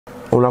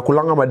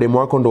Unakulanga mademu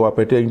wako ndo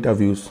wapete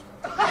interviews.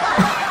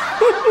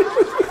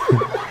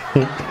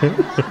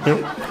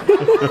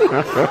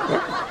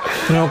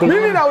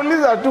 Mimi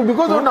nauliza tu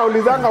because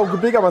unaulizanga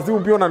ukipiga masimu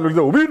pia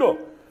unauliza Obinna.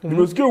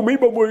 Nimesikia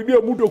umeiba idea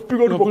mtu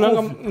kupiga ni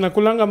makofi.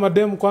 Nakulanga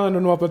mademu kwanza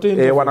ndo wapate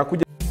interview.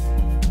 Wanakuja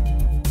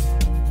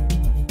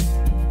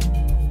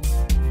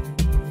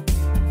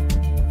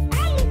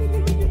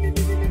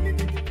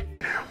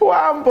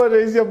Wampo,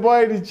 is your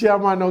boy, the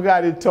chairman,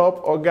 Oga the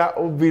Top, Oga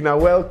Obinna.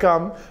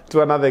 Welcome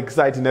to another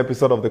exciting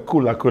episode of the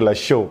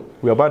KulaCoolerShow.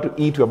 We're about to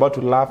eat, we're about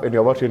to laugh, and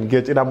we're about to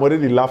engage, and I'm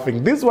already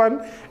laughing. This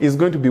one is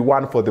going to be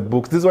one for the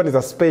books. This one is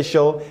a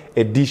special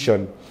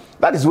edition.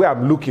 That is where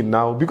I'm looking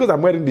now. Because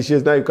I'm wearing the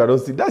shades now, you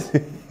cannot see. That's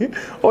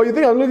oh, you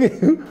think I'm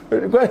looking?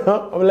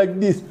 I'm like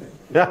this.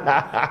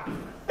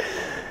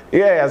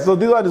 Yeah, so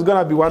this one is going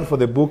to be one for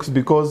the books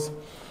because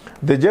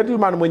the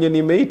gentleman mwenye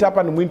nimeita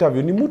hapa ni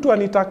interview ni mtu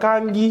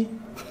anitakangi.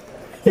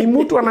 Ni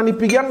mtu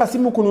ananipiganga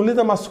simu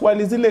kuniuliza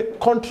maswali zile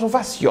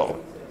controversial.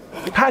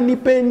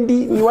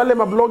 Hanipendi, ni wale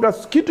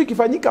mabloggers kitu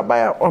ikifanyika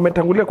baya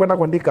wametangulia kwenda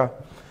kuandika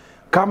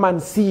come and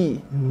see.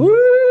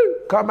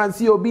 Come and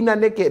see Obinna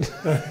naked.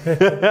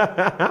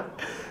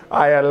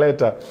 Aya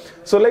later.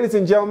 So ladies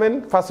and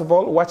gentlemen, first of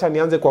all, wacha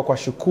nianze kwa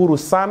kushukuru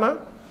sana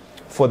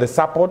for the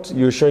support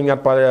you're showing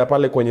up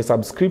pale kwenye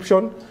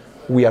subscription.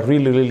 We are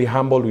really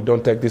humble. We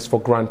don't take this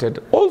for granted.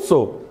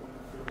 Also,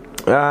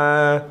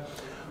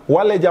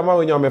 wale jamaa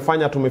wenye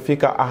wamefanya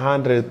tumefika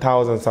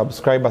 100,000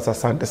 subscribers,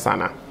 asante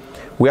sana.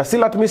 We are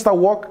still at Mister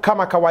Wok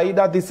kama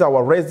kawaida. This is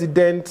our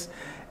resident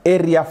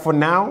area for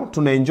now.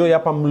 Tuna enjoy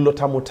hapa mlo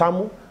tamu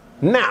tamu.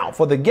 Now,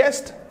 for the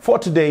guest for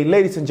today,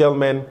 ladies and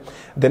gentlemen,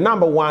 the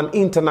 #1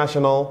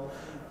 international,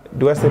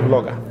 do I say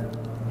blogger?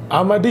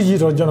 I'm a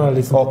digital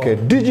journalist. Okay,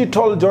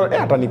 digital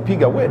journalist.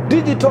 Atanipiga we.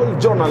 Digital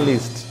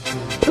journalist.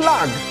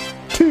 Plug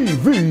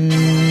TV.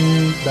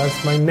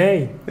 That's my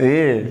name.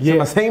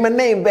 Yeah. Say my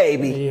name,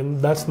 baby.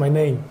 That's my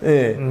name.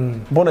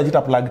 Mbona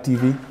jita Plug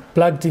TV?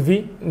 Plug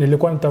TV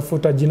nilikuwa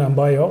nitafuta jina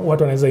ambayo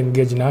watu wanaweza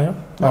engage nayo.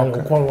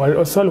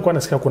 Okay. So nilikuwa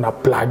nasikia kuna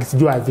plug,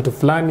 sijua vitu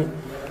fulani.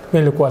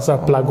 Mimi nilikuwa saa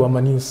plug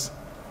wa news.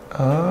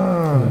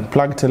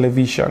 Plug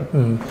television.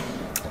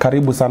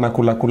 Karibu sana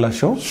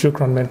KulaCoolerShow.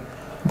 Shukran man.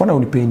 Mbona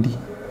unipendi?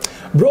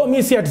 Bro,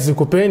 mimi si ati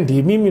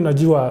sikupende. Mimi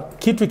najua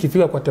kitu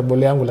ikifika kwa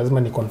table yangu lazima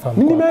ni confirm.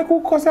 Mimi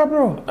nimekukosea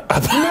bro.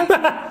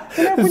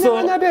 So,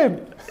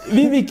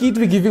 mimi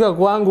kitu ikifika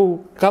kwangu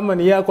kama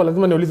ni yako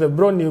lazima niulize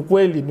bro, ni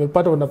kweli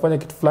nimepata unafanya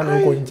kitu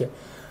fulani huko nje.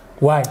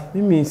 Why?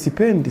 Mimi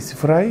sipendi,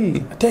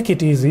 sifurahi. Take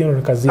it easy, you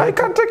know kazi. I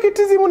can't take it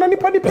easy,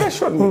 unanipa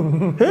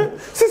depression.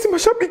 Sisi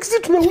mashabiki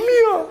sisi tunaumia.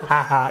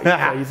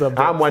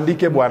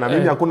 Muandike bwana,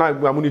 mimi hakuna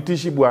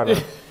amunitishi bwana.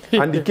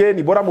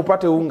 Andikeni bora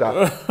mupate unga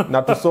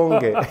na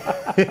tusonge.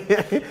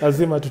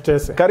 Lazima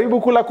tutese.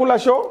 Karibu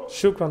KulaCoolerShow.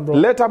 Shukran bro.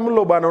 Leta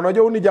mlo bwana.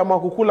 Unajua uni jamaa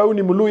kukula,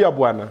 uni mluya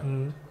bwana.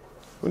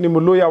 Uni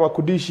mluya wa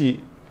kudishi.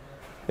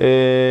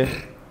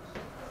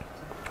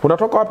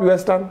 Unatoka wapi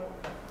Western?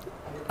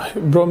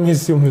 Bro, mimi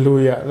si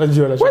mluya.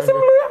 Najua la. Wewe si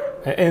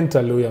mluya?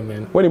 Enter luya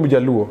man. Wewe ni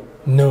mjaluo?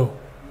 No.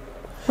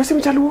 Wewe si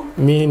mjaluo?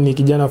 Mimi ni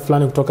kijana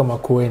fulani kutoka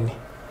Makueni.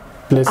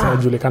 Place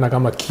inajulikana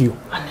kama Q.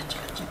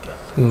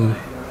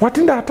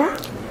 Watinda hata?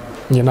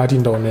 Nyenati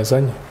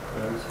ndaoneza nye.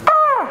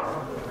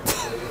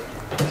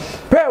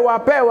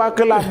 Pewa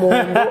kila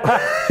mungu.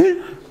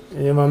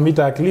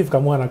 Mamita Cliff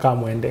kama anakaa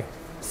Mwende.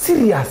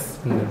 Serious?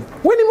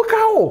 Wewe ni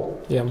mkao?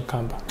 Yeah,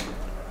 Mkamba.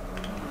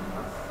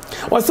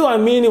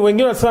 Wasiamini,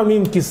 wengine wanasema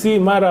mimi Kisii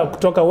mara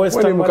kutoka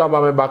Western. Wewe ni Mkamba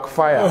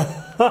amebackfire.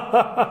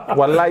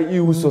 Wallahi hii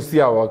uso si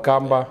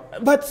Wakamba.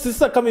 But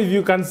sister, kama if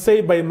you can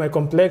say by my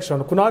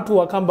complexion, kuna watu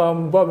Wakamba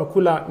ambao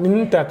wamekula ni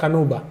nta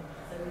kanuba.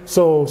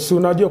 So, si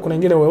unajua kuna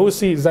wengine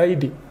weusi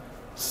zaidi.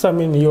 Sasa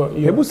mimi hiyo.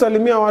 Hebu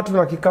salimia watu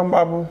na Kikamba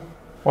hapo.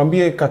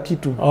 Waambie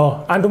kakitu.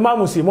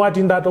 Andumamu si mwati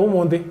ndata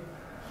umonde.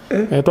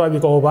 Toa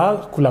biko oba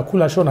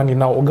KulaCoolerShow na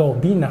ninaoga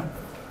Obinna.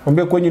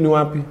 Waambie kwenyu ni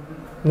wapi?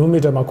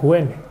 Numita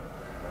Makueni.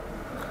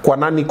 Kwa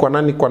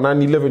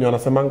nani ile venye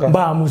wanasemanga?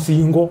 Ba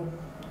Musingo.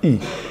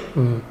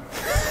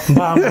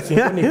 Ba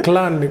Musingo ni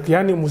clan,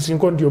 yani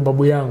Musingo ndio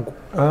babu yangu.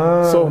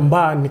 So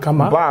mba ni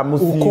kama Ba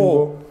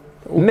Musingo.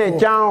 Ne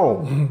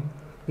chao.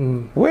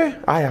 We,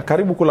 aya,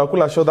 karibu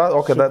KulaCoolerShow.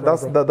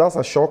 That's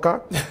a shocker.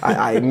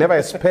 I never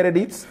expected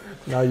it.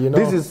 Now you know.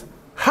 This is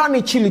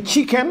honey chili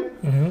chicken.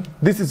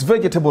 This is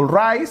vegetable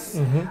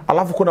rice.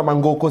 Alafu kuna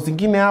mangoko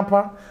zingine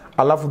hapa.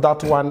 Alafu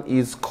that one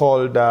is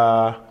called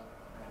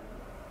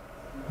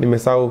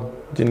nimesahau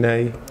jina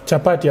hii.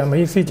 Chapati ama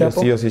hii si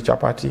chapo? Yes, si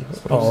chapati.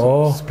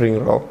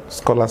 Spring roll.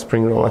 Scholar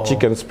spring roll. A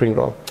chicken spring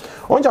roll.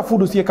 Onja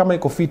food usiye kama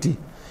iko fiti.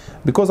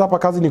 Because hapa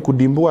kazi ni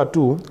kudimbua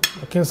tu.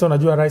 Lakini sasa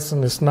unajua rice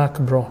ni snack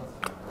bro.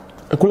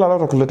 Kula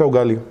leo kuleta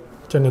ugali.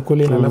 Chani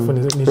kule na alafu ni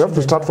we have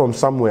to start from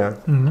somewhere.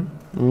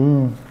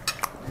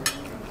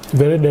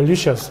 Very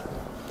delicious.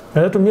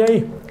 Tumia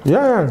hii?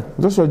 Yeah,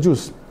 that's your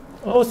juice.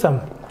 Awesome.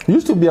 You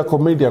used to be a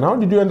comedian. How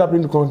did you end up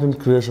in content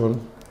creation?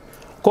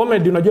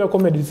 Comedy, unajua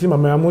comedy si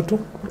mama ya mtu.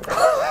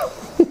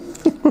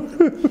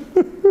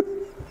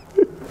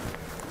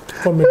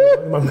 Comedy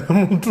mama ya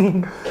mtu.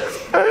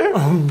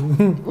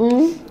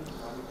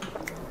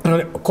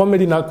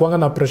 Comedy na kuanga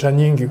na pressure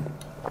nyingi.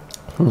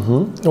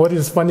 What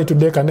is funny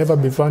today can never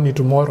be funny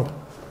tomorrow.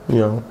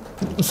 Yeah.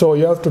 So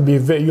you have to be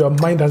your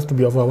mind has to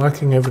be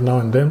overworking every now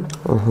and then.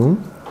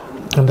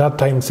 And that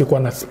time sikuwa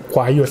na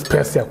kwa hiyo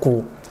space ya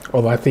ku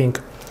overthink.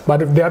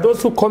 But there are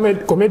those who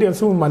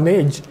comedians who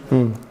manage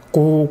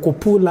ku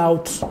pull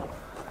out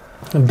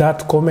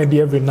that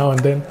comedy every now and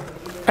then.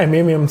 I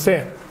mean,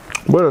 say.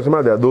 Bwana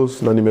nasema there are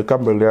those na nimekaa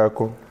mbele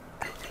yako.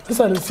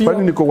 Sasa si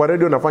kwani niko kwa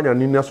radio nafanya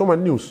nini? Nasoma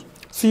news.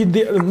 See,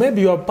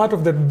 maybe you are part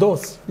of the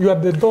DOS. You are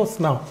the DOS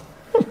now.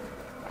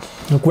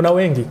 Kuna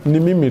wengi. Ni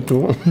mimi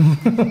tu.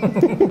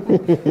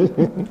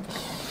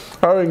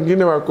 Hao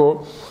wengine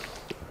wako.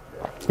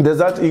 There's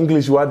that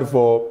English word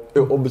for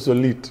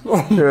obsolete.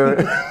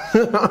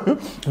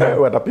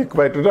 Watapik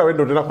by tuta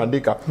wendo tena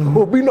kuandika.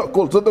 Obinna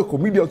calls other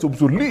comedians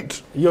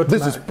obsolete.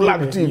 This is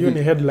Plug TV. You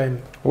need headline.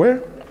 Where?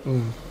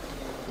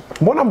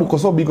 Mbona mko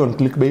so big on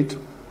clickbait?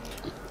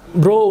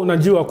 Bro,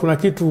 unajua kuna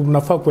kitu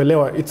mnafaa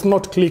kuelewa. It's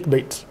not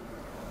clickbait.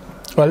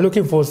 We're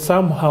looking for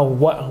somehow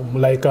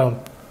like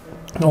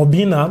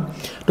Obinna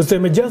to say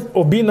just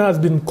Obinna has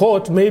been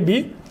caught,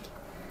 maybe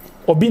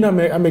Obinna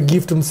may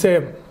give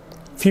himself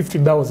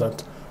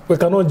 50,000. We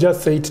cannot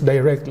just say it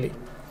directly.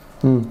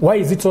 Why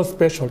is it so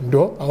special?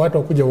 Do I want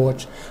to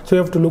watch? So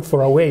you have to look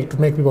for a way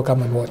to make people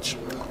come and watch.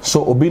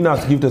 So Obinna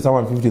has given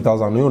someone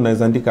 50,000. Wewe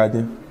unaandika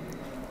aje?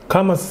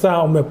 Kama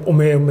sasa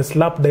ume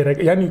slap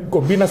direct, yani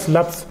Obinna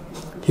slaps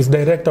his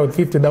director with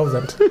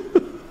 50,000.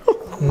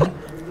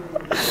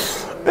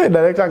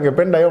 Director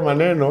angependa hiyo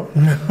maneno.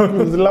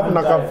 Slap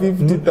na ka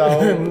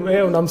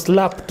 50,000.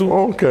 Unamslap tu.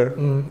 Okay.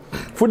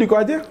 Food iko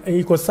aje?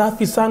 Iko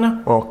safi sana.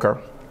 Okay.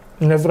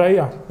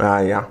 Nafurahia.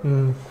 Yeah.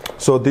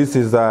 So this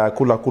is a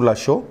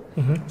KulaCoolerShow.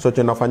 So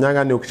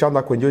tunafanyanga ni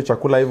ukishaanza kuenjoy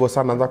chakula hivyo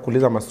sana anza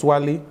kuuliza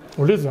maswali.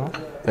 Uliza.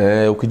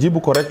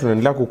 Ukijibu correct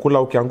unaendelea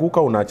kukula,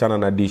 ukianguka unaachana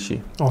na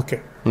dishi. Okay.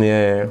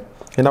 Yeah.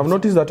 And I've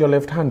noticed that you're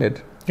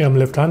left-handed. Yeah, I'm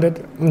left-handed.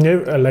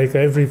 Like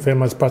every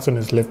famous person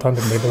is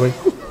left-handed, by the way.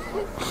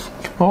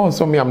 Oh,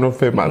 so me, I'm not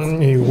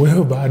famous. You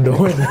will, but I don't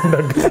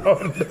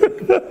underground.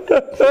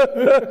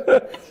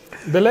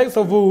 The likes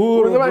of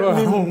Uhuru,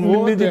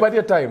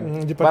 Nijipatia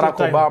time. Barack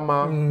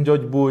Obama,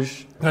 George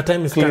Bush,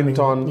 time is Clinton,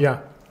 coming. Yeah.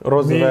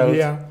 Roosevelt.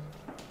 Yeah.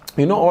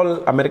 You know,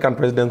 all American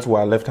presidents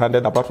were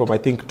left-handed, apart from I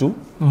think 2.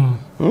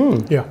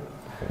 Yeah.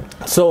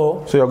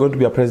 So you're going to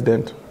be a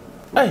president?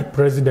 Hey,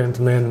 president,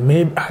 man.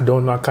 Maybe I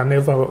don't know. I can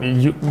never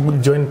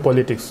join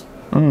politics.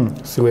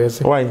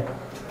 Seriously. Why?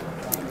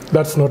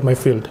 That's not my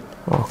field.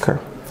 Okay.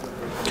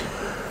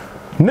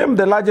 Name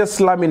the largest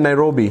slum in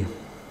Nairobi.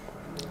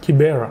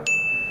 Kibera.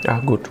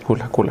 Good.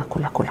 Kula.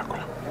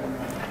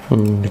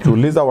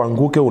 Nikiuliza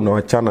wanguke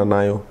unawachana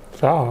nayo.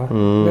 Sawa.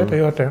 Leta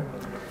yote.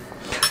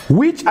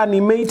 Which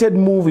animated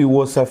movie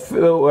was a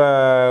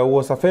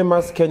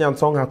famous Kenyan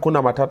song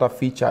Hakuna Matata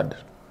featured?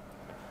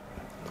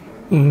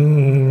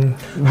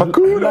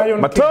 Hakuna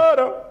Lion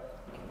Matata.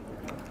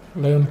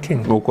 Lion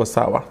King. Uko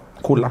sawa.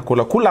 Kula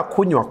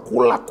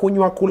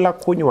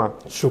kunywa.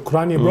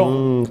 Shukrani, bro.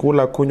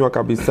 Kula kunywa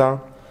kabisa.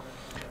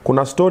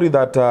 Kuna story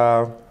that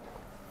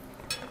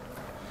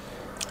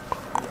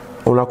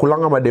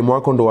unakulanga mademo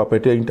wako ndo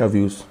wapetea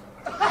interviews.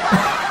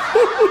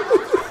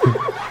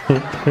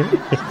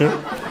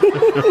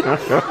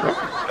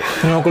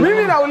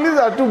 Mimi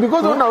nauliza tu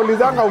because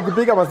unaulizanga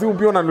ukipiga masimu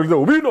pia unaniuliza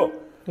Obinna.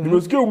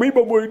 Nimesikia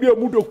umeiba idea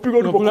mtu akupiga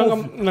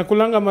ulipokofi.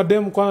 Nakulanga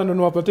madem kwanza ndo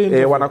niwapatie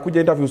interview. Wanakuja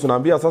interviews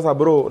unaambia sasa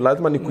bro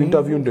lazima ni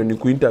kuinterview ndio ni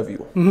kuinterview.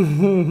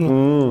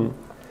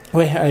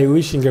 We I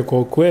wish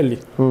ingekuwa kweli.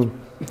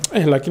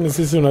 Lakini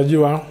sisi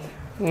unajua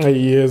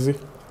haiwezi.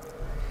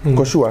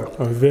 Uko sure?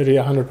 I'm very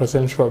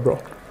 100% sure, bro.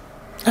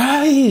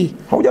 Ai,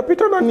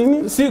 haujapita na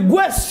nini? Si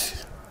gwes.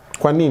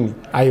 Kwa nini?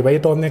 Ai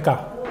baitoneka.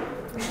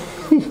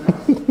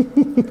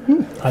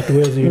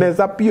 Hatuwezi.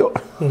 Neza pio.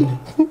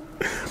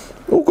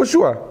 Uko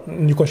sure?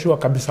 Niko sure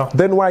kabisa.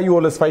 Then why are you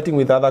always fighting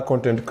with other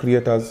content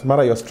creators?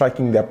 Mara you're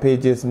striking their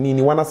pages.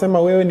 Nini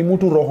wanasema wewe ni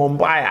mtu roho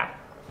mbaya.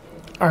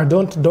 I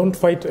don't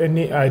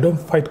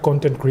fight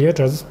content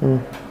creators.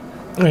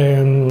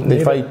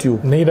 They fight you.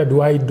 Neither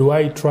do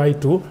I try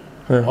to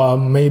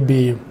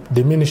maybe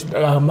diminish.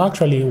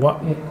 Actually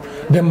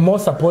the more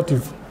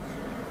supportive.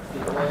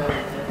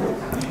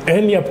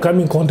 Any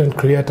upcoming content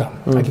creator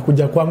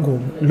akikuja kwangu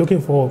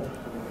looking for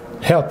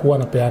help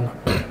wanapeana.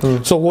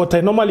 So what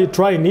I normally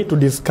try ni to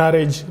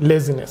discourage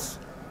laziness.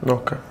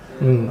 Okay.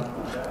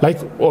 Like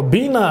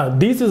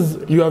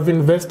Obinna, you have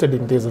invested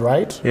in this,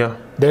 right? Yeah.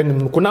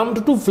 Then kuna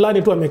mtu tu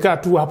fulani tu amekaa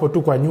tu hapo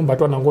tu kwa nyumba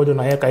tu anangoja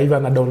naeka hivi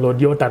ana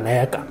download yote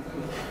naeka.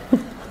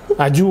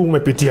 Ajuu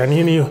umepitia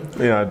nini hiyo?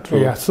 Yeah,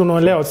 true. Yeah, so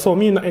no, so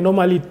I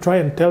normally try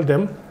and tell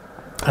them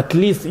at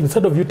least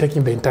instead of you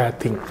taking the entire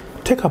thing,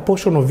 take a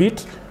portion of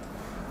it,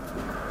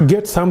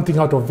 get something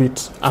out of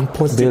it and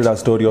post build it. a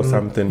story or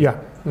something. Yeah.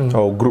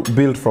 Or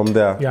build from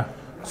there. Yeah.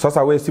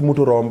 Sasa wewe si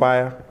mtu roho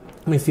mbaya.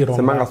 Mimi si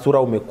roho mbaya. Semanga sura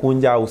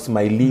umekunja au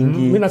smilingi.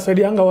 Mimi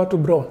nasaidianga watu,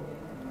 bro.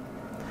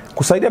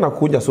 Kusaidia na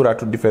kukunja sura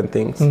two different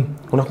things.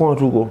 Unakuanga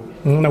tu uko.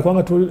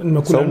 Nakuanga tu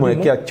nimekula. So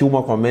mwekea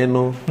chuma kwa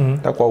meno,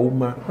 ta kwa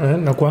uma.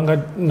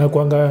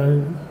 Nakuanga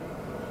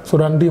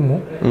sura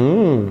ndimu.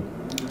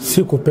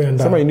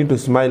 Sikupenda. Sema you need to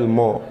smile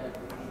more.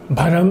 But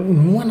I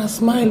wanna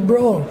smile,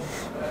 bro.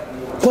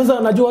 Kwanza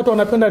najua watu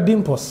wanapenda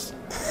dimples.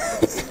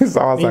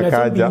 Sawa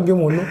sakaja.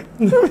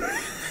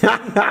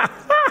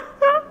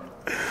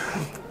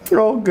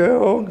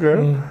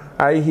 Okay.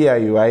 I hear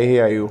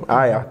you.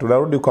 Aya,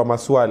 tunarudi kwa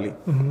maswali.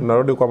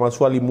 Tunarudi kwa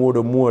maswali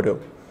muodo.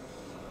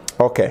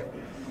 Okay.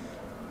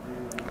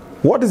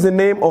 What is the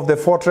name of the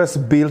fortress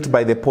built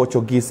by the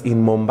Portuguese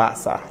in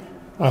Mombasa?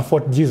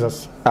 Fort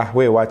Jesus.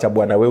 We wacha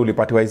bwana, we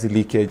ulipatiwa hizi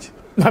leakage.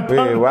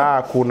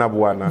 We kuna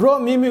bwana. Bro,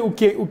 mimi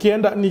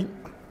ukienda ni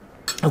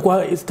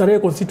kwa Starehe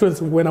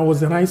constituency when I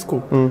was in high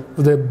school.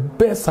 The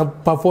best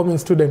performing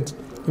student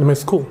in my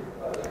school.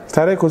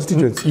 Starehe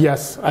constituency?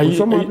 Yes.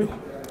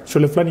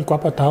 Shule fulani kwa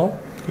hapa Tao,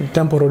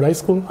 Temple Road High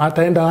School.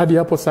 Ataenda hadi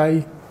hapo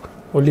sai.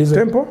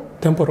 Ulize.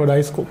 Temple Road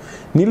High School.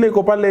 Nile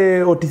iko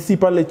pale OTC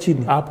pale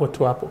chini. Hapo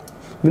tu hapo.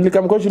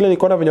 Nilikamko shule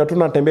nikaona venye watu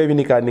wanatembea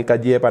hivi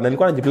nikajiepa na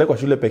nilikuwa najipeleka kwa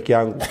shule peke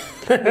yangu.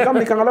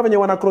 Nikaangalia venye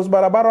wana cross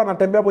barabara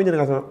wanatembea hapo nje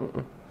nikasema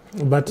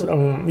But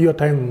your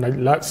time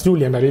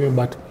still and I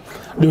but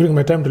during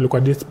my time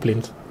tulikuwa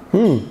disciplined.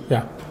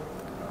 Yeah.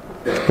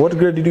 What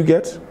grade did you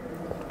get?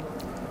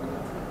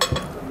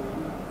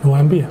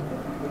 Niwaambia.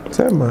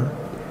 Sema.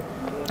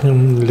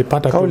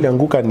 Nilipata tu. Kauli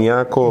anguka ni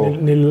yako.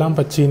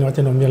 Nililamba chini,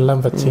 wacha naambia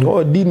nilamba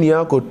chini. Dini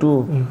yako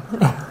tu.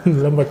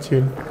 Nilamba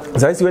chini.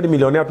 Sasa wewe ni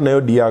millionaire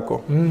tunayo di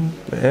yako.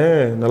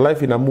 Na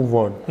life ina move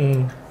on.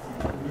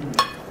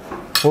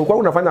 Kwa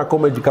unafanya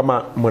comedy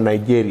kama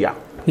Nigeria.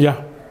 Yeah.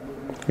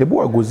 Hebu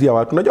waguzia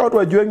watu. Unajua watu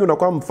wajue wengi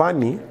unakuwa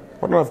mfani.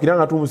 Watu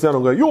wanafikirianga tu msichana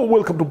anaongea, "Yo,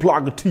 welcome to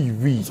Plug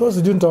TV." So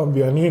sijui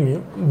nitaambia nini,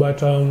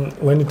 but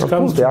when it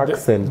comes to the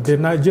accent, the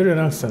Nigerian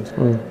accent.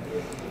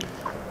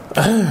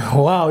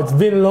 Wow, it's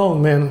been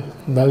long, man.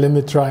 But let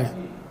me try.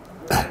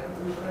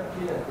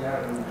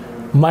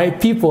 My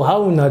people,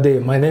 how una day?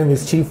 My name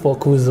is Chief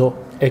Okuzo,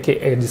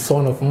 aka the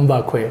son of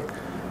Mbakwe.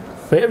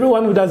 For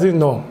everyone who doesn't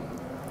know,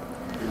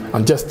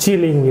 I'm just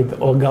chilling with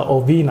Oga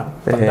Obinna,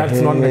 but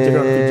that's not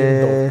Nigerian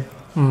pidgin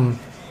though.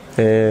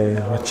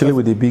 We're chilling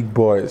with the big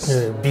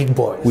boys. Big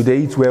boys. With the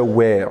eat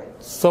well.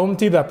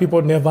 Something that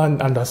people never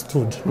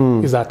understood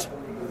is that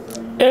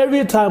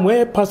every time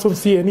where a person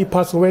see any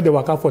person where they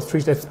walk out for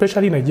street,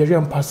 especially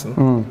Nigerian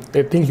person,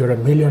 they think you're a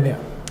millionaire.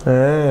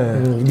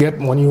 You get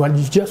money,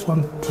 you just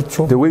want to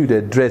throw. The way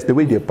they dress, the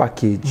way they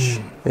package.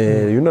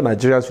 You know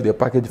Nigerians with their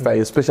package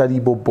fine, especially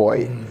Igbo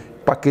boy.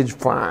 Package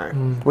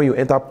fine. When you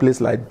enter a place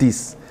like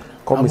this,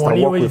 come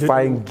Mr. Wok with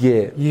fine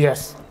gear.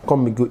 Yes.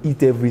 Come and go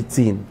eat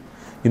everything.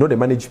 You know they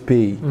manage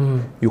pay.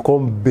 You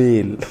come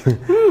bail.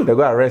 They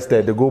go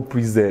arrested, they go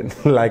prison.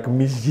 Like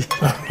Michi.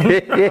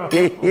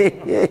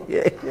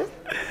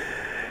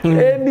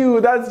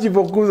 Anyway, that's Chief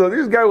Okuzo.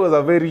 This guy was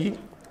a very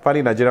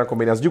funny Nigerian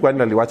comedian. Sijui kwa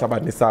nini aliwacha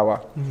but ni sawa.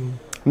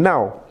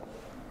 Now,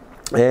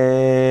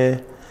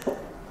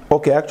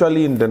 okay,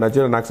 actually in the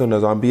Nigerian accent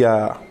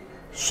nazoambia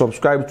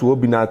subscribe to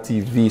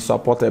ObinnaTV,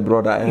 support a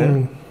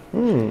brother.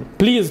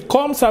 Please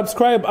come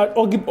subscribe at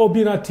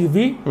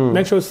ObinnaTV.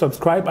 Make sure you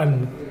subscribe,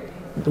 and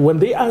when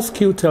they ask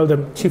you, tell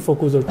them Chief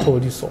Okuzo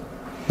told you so.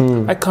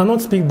 I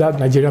cannot speak that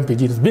Nigerian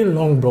pidgin. It's been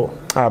long, bro.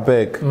 I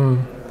beg.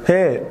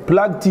 Hey,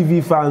 Plug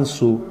TV fans,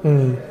 so.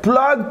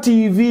 Plug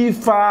TV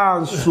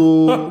fans,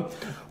 so.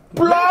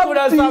 Plug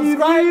TV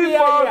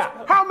fans.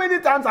 How many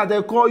times have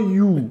they called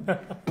you?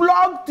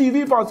 Plug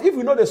TV fans. If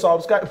you know they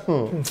subscribe,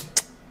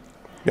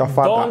 your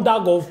father.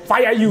 Don't go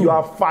fire you.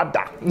 Your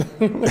father.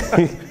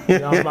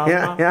 Your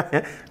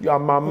mama. Your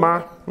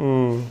mama.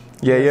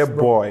 Yeah,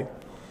 boy.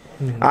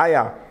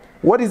 Aya,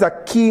 what is a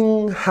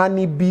king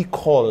honeybee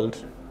called?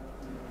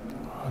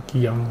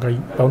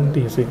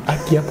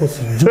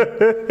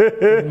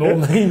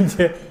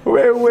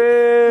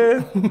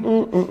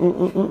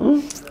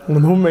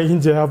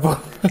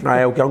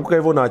 Aya, ukianguka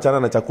hivyo unaachana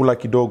na chakula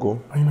kidogo.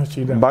 Haina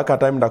shida. Mpaka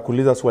time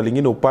ndakuuliza swali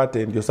lingine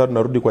upate, ndio sasa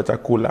tunarudi kwa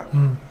chakula.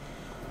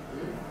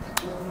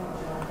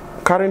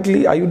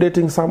 Currently, are you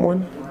dating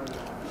someone?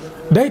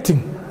 Dating?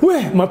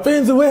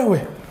 Mapenzi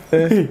wewe.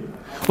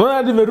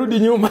 Mbona nimerudi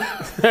nyuma?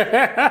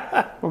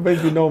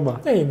 Mapenzi noma.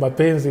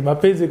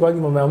 Mapenzi kwa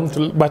mama ya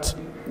mtu, but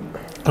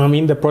I'm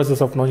in the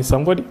process of knowing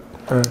somebody.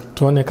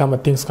 Tuone kama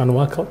things can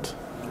work out.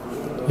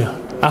 Yeah.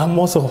 I'm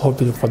also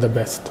hoping for the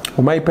best.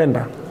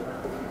 Umaipenda?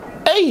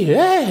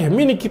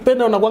 Mimi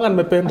nikipenda unakuanga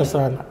nimependa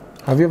sana.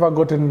 Have you ever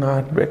gotten a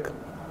heartbreak?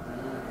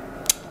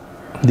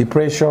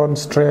 Depression,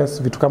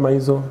 stress, vitu kama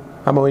hizo?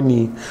 Ama wewe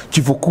ni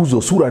Chief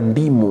Okuzo sura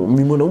ndimu,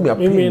 mimi mwanaume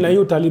apendi. Mimi na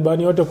hiyo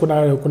Talibani yote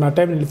kuna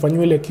time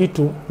nilifanywa ile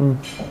kitu.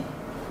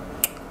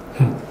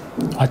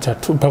 Acha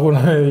tu,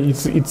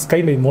 it's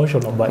kind of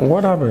emotional, but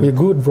what happened? We're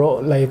good,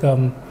 bro. Like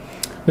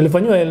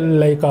nilifanywa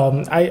like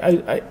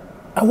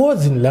I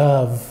was in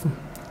love,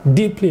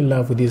 deeply in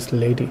love with this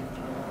lady,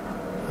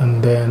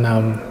 and then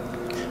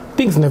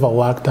things never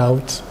worked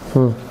out.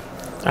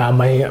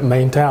 My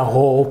entire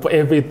hope,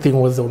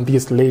 everything was on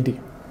this lady.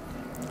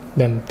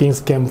 Then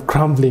things came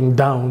crumbling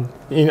down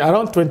in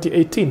around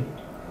 2018.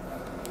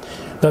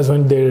 That's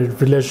when the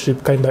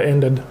relationship kind of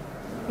ended.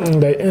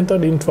 And I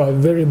entered into a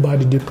very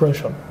bad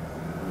depression.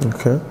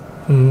 Okay.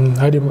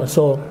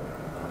 So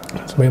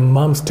my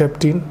mom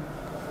stepped in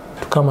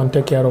to come and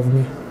take care of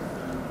me.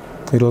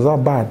 It was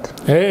that bad?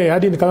 Hey, I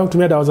didn't come to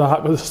me. There was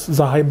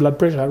a high blood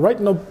pressure. Right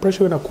now,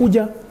 pressure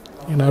inakuja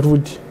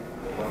inarudi.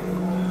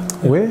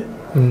 We?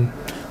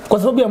 Kwa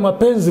sababu ya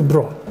mapenzi,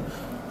 bro.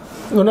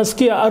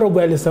 Unasikia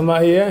Arobo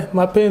alisema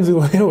mapenzi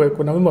wewe,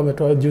 kuna wimbo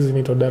ametoa juzi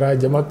nito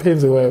daraja,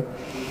 mapenzi wewe.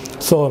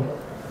 So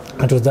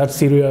it was that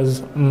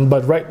serious,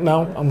 but right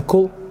now I'm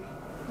cool.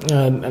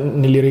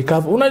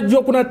 Nilirecover.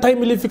 Unajua kuna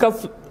time ilifika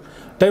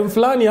time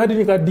fulani hadi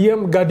nika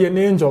DM Guardian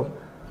Angel.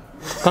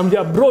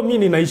 Kambia bro, mimi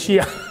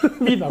ninaishia.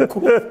 Mimi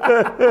nakufa.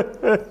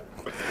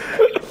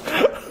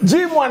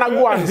 Jim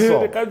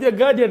anagwanso. Kambia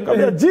Guardian.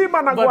 Kambia Jim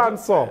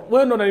anagwanso.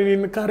 Wewe ndo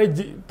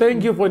encourage.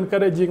 Thank you for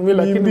encouraging me,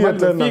 lakini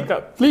malifika.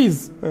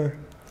 Please.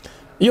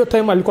 Hiyo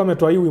time alikuwa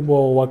ametoa hii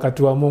wimbo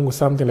wakati wa Mungu,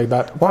 something like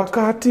that.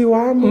 Wakati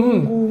wa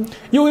Mungu.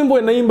 Hiyo wimbo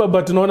inaimba,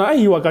 but unaona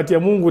hii wakati ya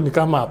Mungu ni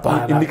kama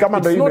hapana. Ni kama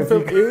ndio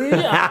imefika.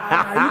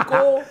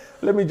 Yuko.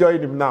 Let me join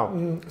him now.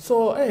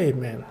 So, hey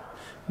man.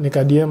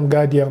 Nika DM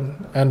Guardian,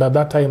 and at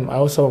that time I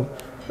also,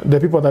 the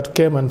people that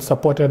came and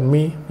supported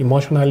me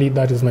emotionally,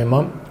 that is my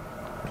mom.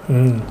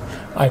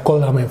 I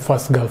call her my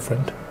first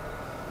girlfriend.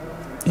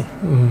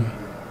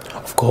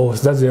 Of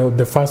course, that's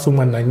the first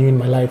woman I knew in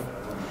my life.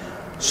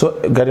 So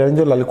Guardian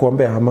Angel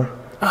alikuombea ama?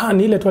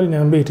 Ni ile tu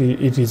aliniambia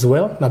it is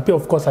well, na pia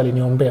of course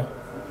aliniombea.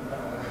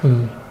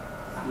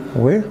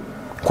 We?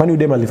 Kwani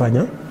udema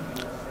alifanya?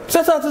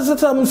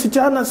 Sasa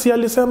msichana si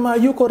alisema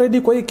yuko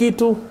ready kwa hii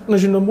kitu,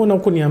 nashinda mbona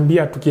huko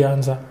niambia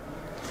tukianza.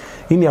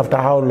 Ini after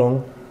how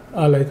long?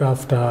 Like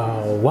after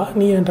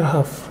 1 year and a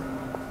half.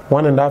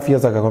 1.5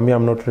 years akakwambia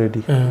I'm not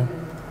ready.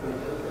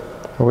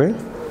 We?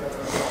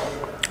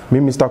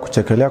 Mimi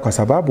sitakuchekelea kwa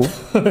sababu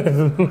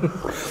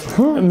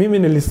mimi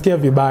nilisikia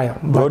vibaya.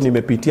 Bro,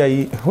 nimepitia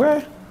hii.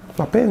 We,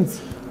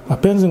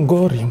 mapenzi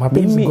ngori.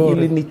 Mimi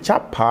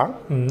ilinichapa.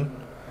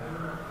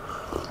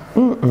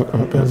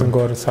 Mapenzi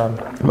ngori sana.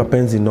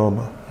 Mapenzi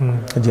noma.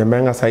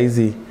 Jemenga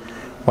saizi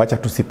wacha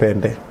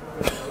tusipende.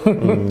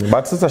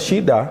 But sasa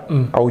shida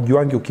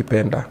aujuangi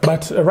ukipenda.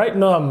 But right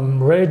now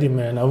I'm ready,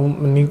 man.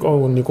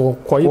 Niko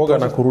kwa hiyo kuoga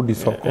na kurudi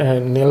soko.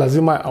 Ni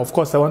lazima, of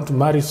course I want to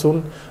marry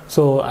soon,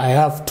 so I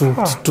have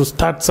to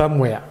start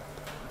somewhere.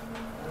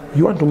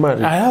 You want to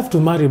marry? I have to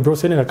marry, bro.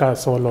 Sasa nikakaa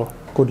solo.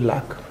 Good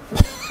luck.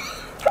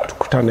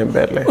 Tukutane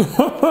mbele.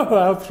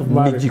 I have to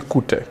marry.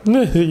 Nijikute.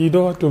 You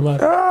don't want to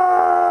marry.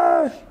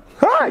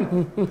 Hi.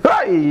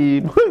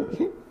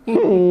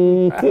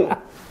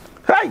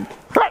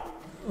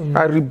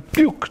 I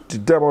rebuke the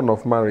demon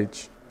of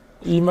marriage.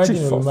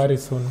 Imagine you marry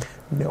soon.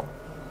 No.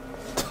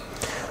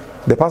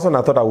 The person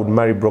I thought I would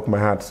marry broke my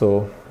heart,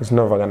 so it's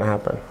never gonna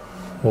happen.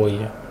 Oh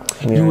yeah.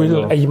 You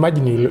will. I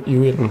imagine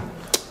you will.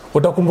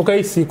 Utakumbuka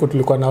hii siku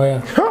tulikuwa na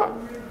wewe.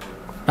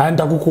 Na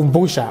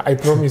nitakukumbusha, I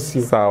promise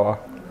you. Sawa.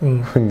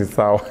 Ni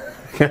sawa.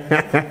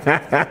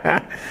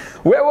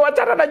 Wewe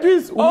wacha na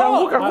juice,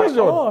 umeanguka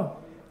question.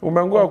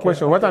 Umeanguka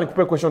question. Wacha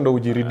nikupe question ndo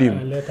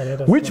ujiredeem.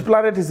 Which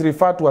planet is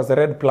referred to as the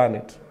red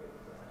planet?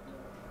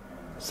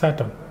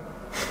 Saturn.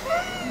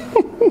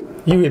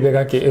 You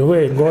ibegake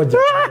ewe ngoja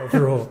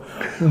bro.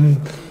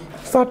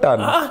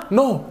 Saturn.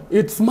 No,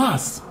 it's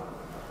Mars.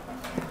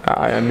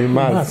 Ni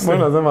Mars.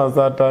 Mbona unasema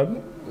Saturn?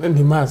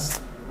 Ni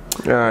Mars.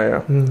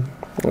 Yeah.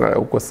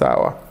 Uko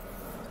sawa.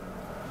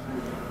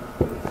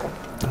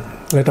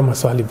 Leta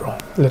maswali, bro.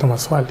 Leta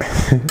maswali.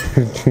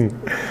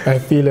 I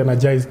feel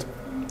energized.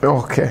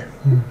 Okay.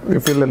 You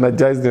feel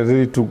energized and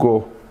ready to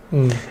go.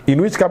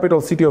 In which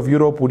capital city of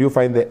Europe would you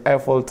find the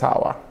Eiffel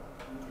Tower?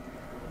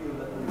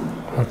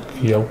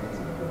 Yo.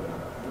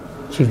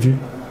 Should you?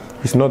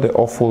 It's not the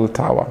Eiffel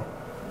Tower.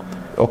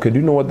 Okay, do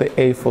you know what the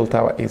Eiffel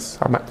Tower is?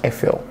 I'm an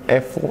Eiffel.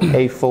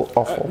 Eiffel.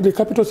 The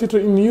capital city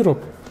in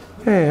Europe?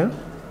 Yeah.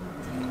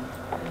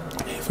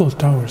 Eiffel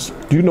Towers.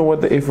 Do you know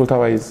what the Eiffel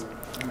Tower is?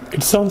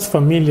 It sounds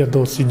familiar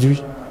though,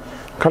 sijui.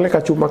 Kale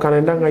kachuma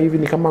kanaendanga hivi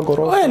ni kama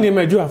gorofa.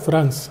 Nimejua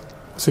France.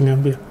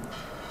 Usiniambie.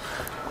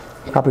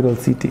 Capital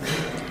city.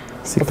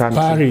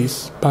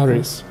 Paris.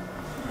 Paris.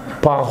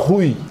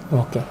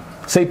 Okay.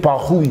 Say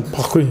Paris.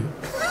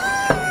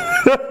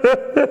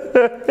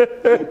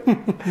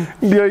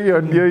 Ndio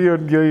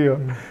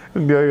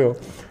hiyo.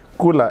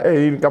 Kula.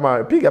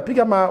 Kama piga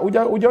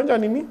ujaonja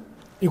nini?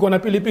 Iko na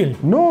pilipili?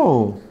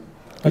 No.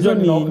 Hizo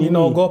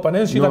ninaogopa.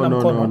 Na shika na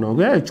mkono.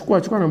 No.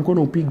 Chukua na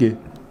mkono upige.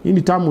 Hii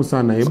ni tamu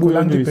sana. Hebu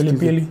onja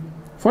pilipili.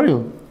 For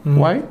real?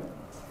 Why?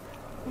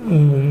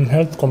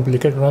 Health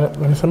complicated.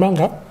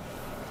 Wanasemanga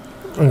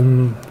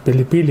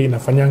pilipili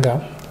inafanyanga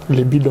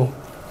libido.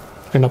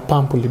 Ina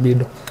pump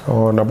libido.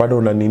 Na bado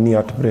una nini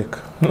outbreak.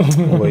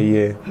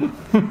 Oye.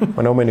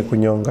 Wanaume ni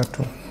kunyonga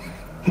tu.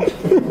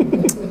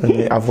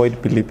 Avoid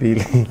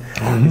pilipili.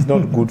 It's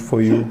not good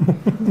for you.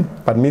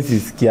 But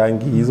Mrs.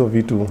 Kiangi, hizo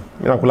vitu.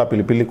 Ninakula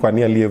pilipili kwa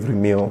nearly every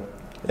meal.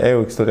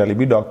 Historia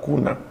libido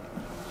hakuna.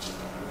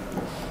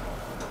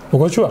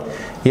 Uko sure?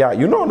 Yeah,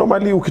 you know,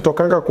 normally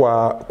ukitokanga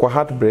kwa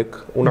heartbreak,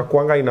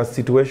 unakuanga in a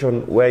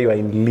situation where you are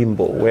in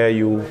limbo, where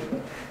you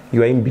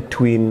are in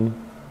between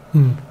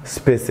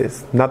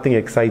spaces. Nothing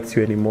excites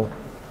you anymore.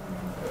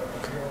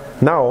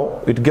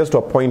 Now, it gets to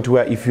a point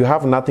where if you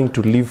have nothing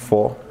to live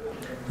for,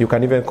 you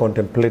can even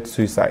contemplate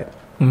suicide.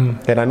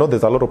 And I know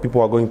there's a lot of people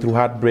who are going through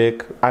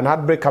heartbreak, and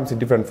heartbreak comes in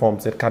different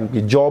forms. It can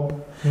be job,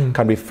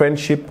 can be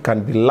friendship,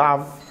 can be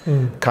love,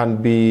 can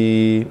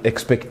be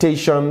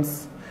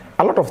expectations,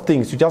 a lot of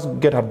things. You just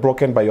get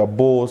heartbroken by your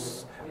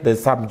boss,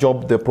 there's some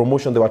job, the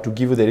promotion they were to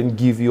give you, they didn't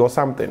give you or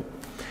something.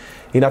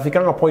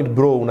 Inafikanga a point,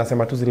 bro,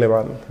 unasema tu zile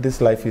bana, this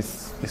life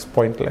is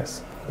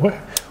pointless.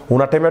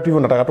 Unatembea tu hivyo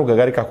unataka tu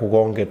gari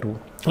kakugonge tu.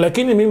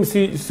 Lakini mimi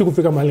si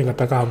kufika mahali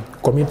nataka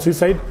commit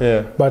suicide.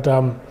 Yeah. But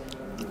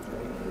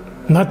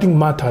nothing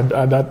mattered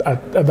at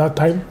that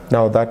time.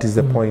 Now that is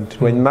the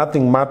point. When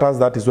nothing matters,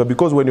 that is where,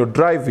 because when you're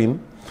driving,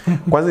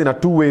 kwanza in a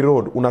two-way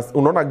road,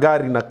 unaona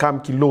gari na kam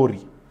kilori.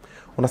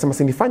 Unasema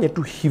sinifanye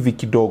tu hivi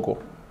kidogo.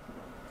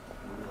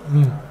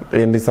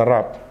 And it's a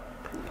wrap.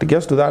 It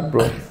gets to that,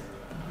 bro.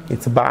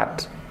 It's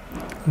bad.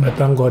 But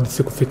thank God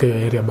sikufika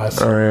hiyo area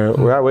basi.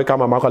 Wewe kama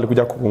mama yako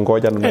alikuja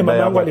kukungoja na mama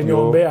yangu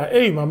aliniombea.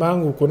 Mama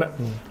yangu kuna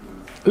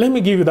Let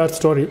me give you that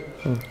story.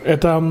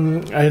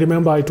 I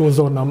remember it was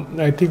on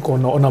I think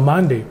on a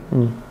Monday.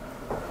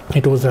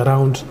 It was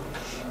around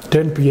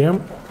 10 p.m.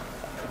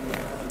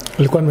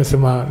 Nilikuwa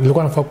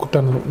nafaa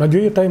kukutana. Najua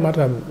hiyo time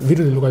hata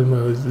vitu zilikuwa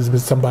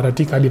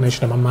zimesambaratika hadi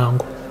naishi na mama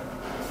yangu.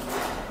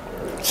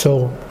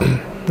 So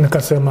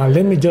nikasema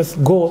let me just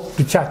go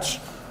to church.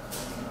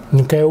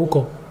 Nikae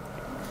huko.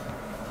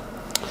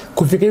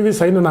 Kufika hivi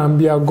sasa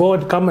naambia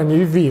God kama ni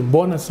hivi,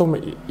 mbona so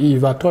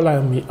if at all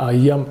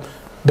I am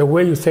the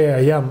way you say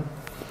I am,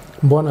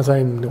 mbona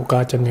sasa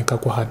ukaacha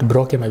nikakuwa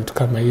heartbroken na vitu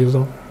kama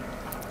hizo.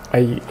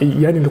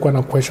 Yani nilikuwa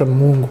na question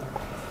Mungu.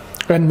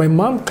 And my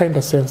mom kind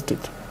of sensed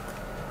it.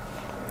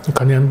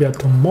 Akaniambia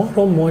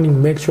tomorrow morning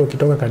make sure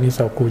ukitoka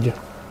kanisa ukuja.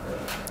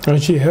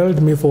 And she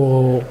held me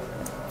for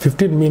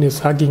 15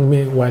 minutes hugging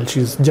me while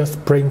she's just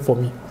praying for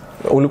me.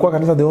 Ulikuwa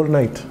kanisa the whole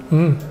night?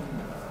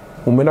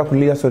 Umeenda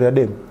kulia story ya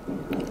dem?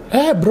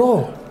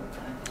 Bro.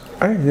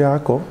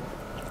 Yako.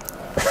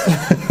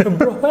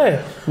 Bro,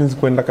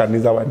 Nisikwenda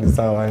kanisa wa ni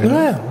sawa.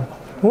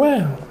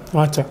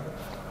 Wacha.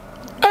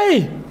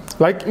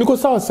 Like niko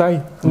sawa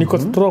sai. Niko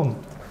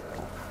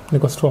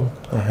strong.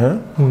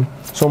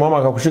 So mama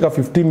akakushika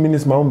 15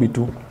 minutes maombi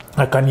tu.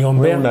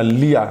 Akaniombea.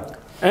 Unalia.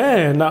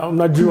 Na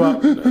unajua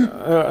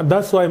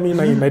that's why me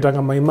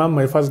naitanga my mom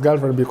my first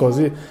girlfriend,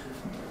 because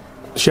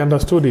she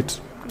understood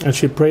it and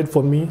she prayed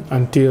for me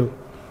until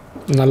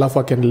nalafu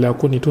akaendelea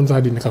kunitunza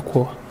hadi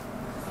nikakuwa.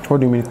 How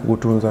do you mean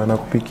kukutunza? Na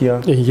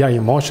kupikia? Yeah,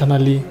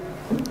 emotionally,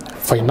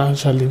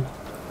 financially.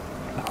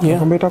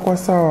 Kwamba itakuwa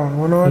sawa.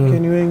 Wanawake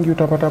ni wengi,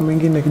 utapata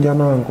mwingine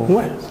kijana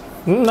wangu.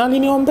 Na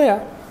niliombea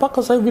mpaka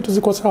sasa hivi vitu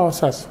ziko sawa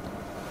sasa.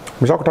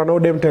 Mshakutana na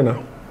dem tena?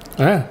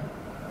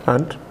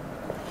 And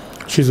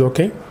she's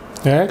okay.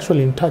 They're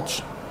actually in touch.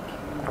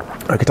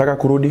 Akitaka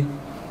kurudi?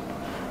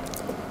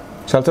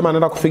 Shalsema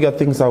anaenda kufigure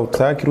things out.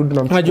 Sasa kirudi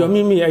na najua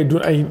mimi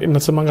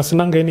nasemanga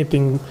sinanga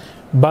anything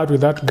bad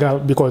with that girl,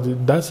 because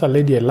that's a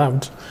lady I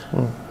loved.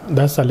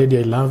 That's a lady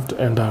I loved,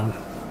 and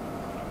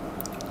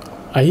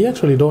I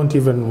actually don't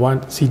even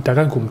want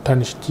sitaka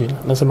kumtanish jina.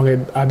 Nasemanga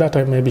at that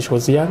time maybe she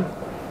was young.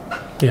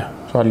 Yeah.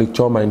 So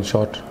alichoma in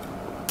short.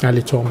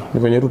 Alichoma. Ni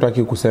venye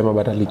tutaki kusema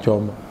but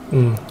alichoma.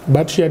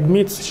 But she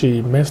admits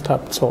she messed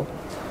up, so.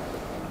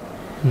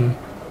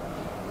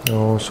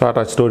 No, so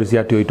hata stories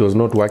yet it was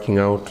not working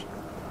out.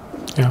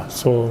 Yeah,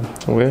 so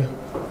okay.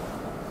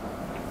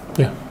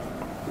 Yeah.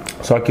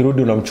 So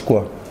akirudi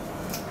unamchukua?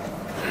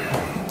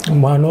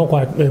 Mwana kwa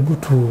hebu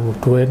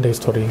tuende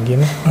story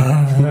nyingine.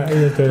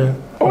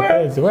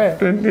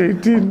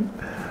 2018.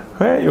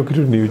 Hiyo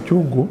kitu ni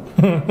uchungu.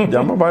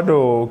 Jamaa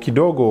bado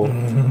kidogo.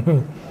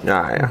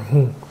 Haya.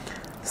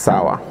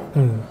 Sawa.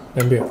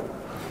 Ndio.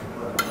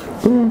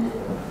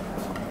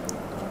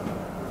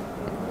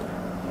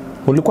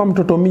 Ulikuwa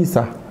mtoto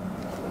misa?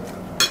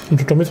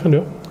 Mtoto misa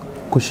ndio?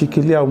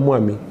 Kushikilia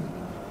umwami.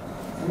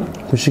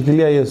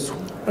 Kushikilia Yesu.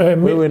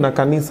 Wewe na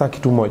kanisa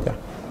kitu moja.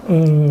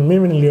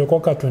 Mimi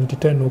niliokoka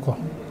 2010 huko.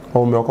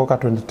 Umeokoka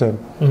 2010?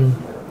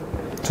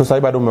 So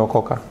sasa bado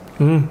umeokoka?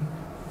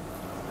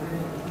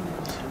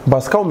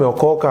 Basi kama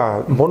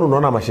umeokoka, mbona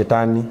unaona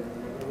mashetani?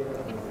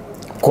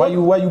 Why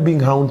you being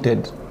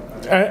haunted?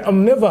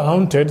 I'm never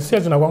haunted. Si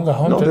atunakuanga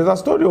haunted. No, there's a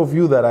story of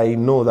you that I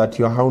know that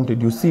you're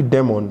haunted. You see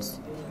demons.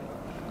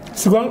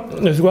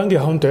 Sikuangi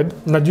haunted.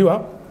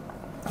 Najua,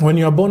 when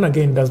you are born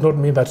again does not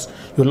mean that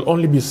you'll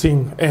only be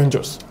seeing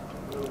angels.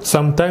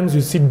 Sometimes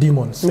you see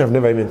demons. I've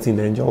never even seen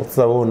angels.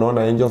 So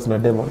unaona angels na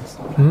demons.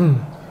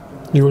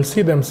 You will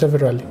see them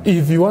severally.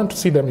 If you want to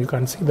see them, you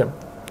can see them.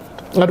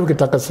 Hata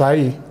ukitaka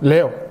sahi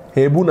leo.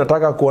 Hebu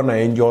nataka kuona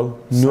angel.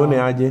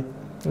 Nione aje?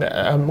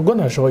 I'm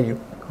gonna show you.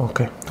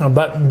 Okay.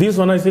 But this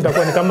one I see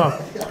itakuwa ni kama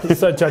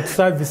church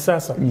service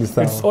sasa.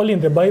 It's all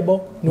in the Bible.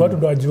 Ni watu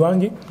ndo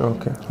wajuangi.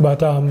 Okay.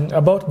 But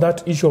about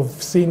that issue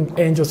of seeing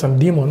angels and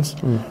demons,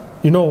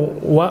 you know,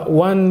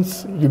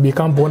 once you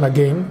become born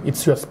again,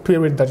 it's your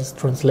spirit that is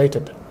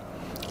translated.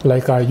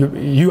 Like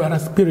you are a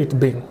spirit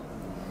being.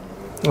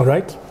 All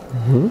right?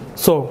 Mm-hmm.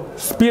 So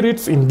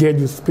spirits engage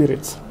with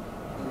spirits.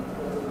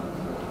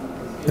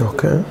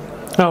 Okay.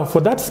 Now,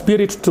 for that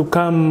spirit to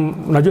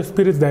come, not just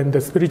spirits that are in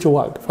the spiritual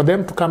world, for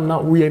them to come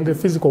now, we are in the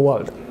physical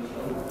world.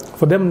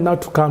 For them now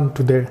to come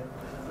to the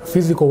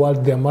physical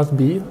world, there must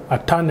be a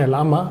tunnel,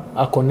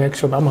 a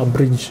connection, a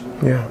bridge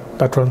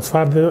that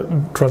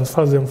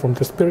transfers them from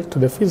the spirit to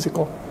the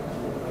physical.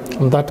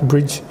 And that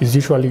bridge is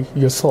usually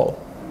your soul.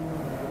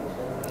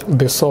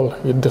 The soul,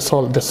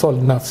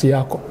 nafsi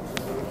yako.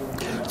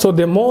 So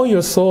the more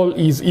your soul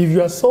is, if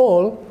your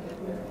soul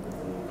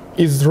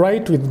is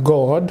right with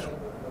God,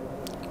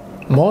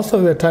 most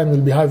of the time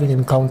you'll be having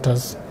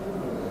encounters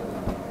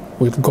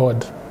with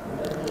God.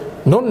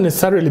 Not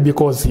necessarily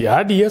because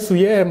hadi Yesu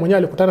yeye mwenyewe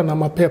alikutana na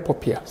mapepo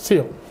pia,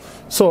 sio?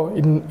 So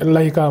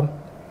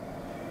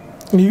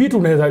ni vitu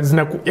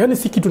unaweza yani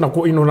si kitu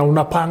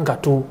unapanga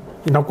tu,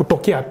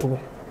 inakutokea tu.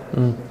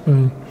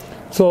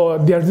 So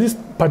there's this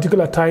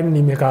particular time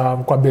nimekaa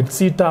kwa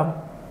bedsitter,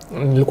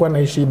 nilikuwa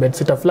naishi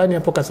bedsitter fulani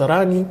hapo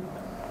Kasarani,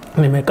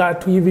 nimekaa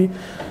tu hivi,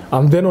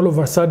 and then all of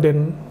a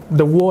sudden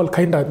the wall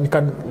kind of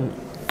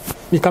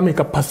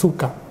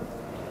ikapasuka,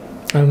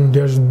 and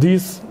there's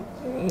this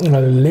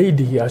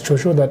lady, a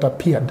shosho that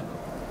appeared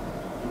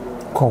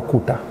kwa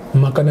ukuta.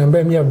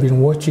 Makaniambia, me have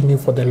been watching you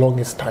for the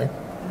longest time,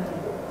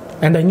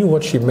 and I knew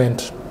what she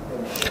meant.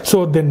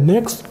 So the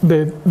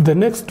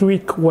next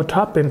week, what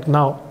happened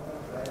now,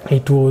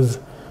 it was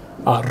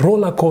a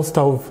roller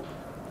coaster of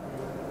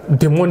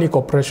demonic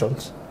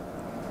oppressions,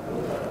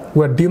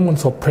 where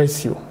demons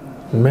oppress you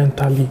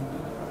mentally.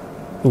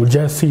 You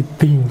just see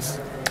things.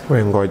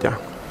 Ngoja.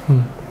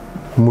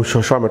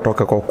 Mshosho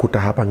ametoka kwa ukuta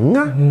hapa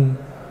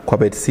kwa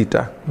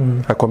bedsitter.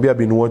 Akwambia,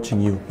 been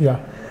watching you. Yeah.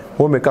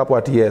 Wewe umekaa hapo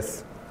ati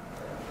yes.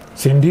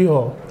 Si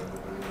ndio.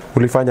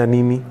 Ulifanya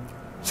nini?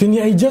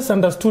 I just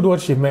understood what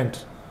she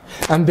meant.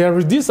 And there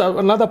is this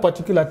another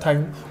particular time.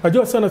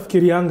 Wajua sana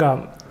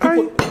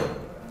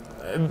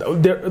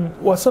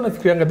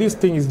fikirianga this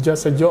thing is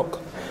just a joke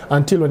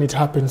until when it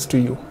happens to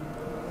you.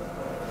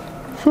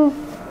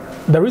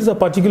 There is a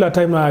particular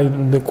time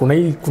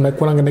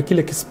kuna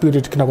kile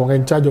kispirit kinakuanga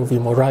in charge of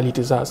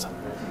immorality sasa.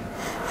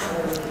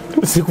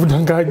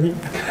 Sikudanganyi.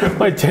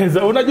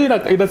 Wacheza.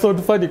 Unajua ina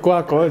sound funny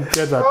kwako,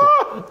 cheza tu.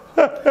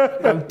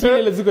 Until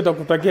ile siku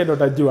utakutakia ndo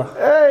utajua.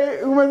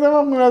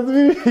 Umesema kuna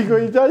spirit iko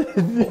in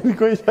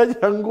charge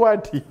ya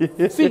ngwati.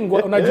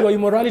 Unajua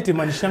immorality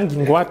manishangi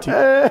ngwati.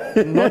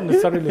 Not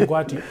necessarily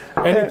ngwati.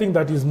 Anything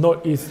that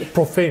is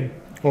profane.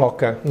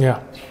 Okay. Yeah.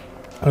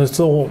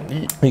 So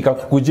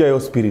ikakujia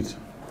your spirit.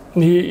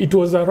 It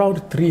was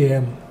around 3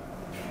 a.m.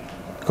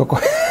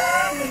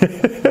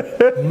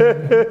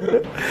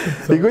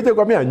 Ikoje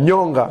kwa mia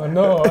nyonga?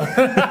 No.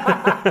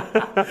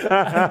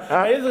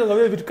 Hizo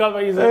kama vitu kama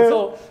hizo.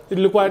 So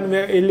ilikuwa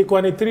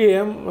ni 3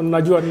 a.m.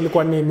 Najua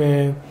nilikuwa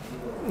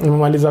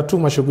nimemaliza tu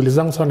mashughuli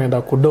zangu, sana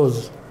naenda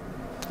kudoze.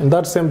 And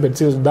that same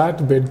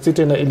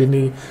bedsitter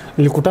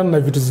nilikutana na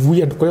vitu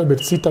weird kwa hiyo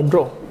bedsitter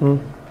bro.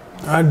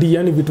 Hadi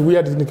yani vitu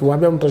weird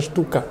nikiwaambia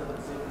mtashtuka.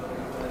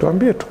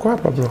 Tuambie tuko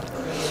hapa bro.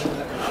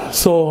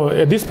 So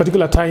at this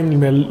particular time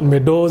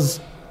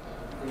nimedoze.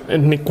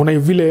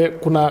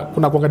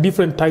 Kuna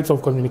different types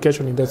of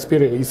communication in the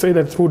spirit. You say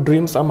that through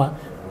dreams ama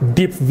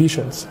deep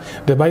visions.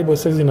 The Bible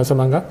says in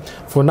Asamanga,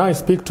 for now I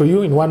speak to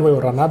you in one way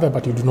or another,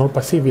 but you do not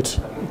perceive it.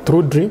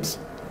 Through dreams,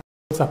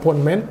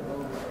 upon men,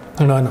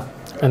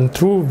 and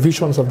through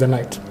visions of the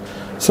night.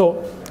 So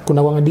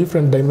kuna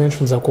different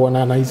dimensions za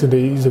kuona na hizo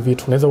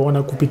vitu. Unaweza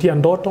kuona kupitia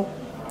ndoto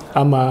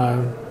ama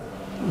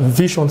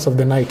visions of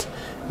the night,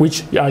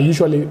 which are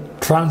usually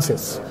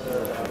trances.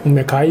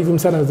 Umekaa hivi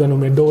msana za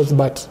umedoze,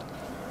 but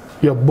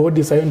your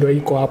body sayo ndio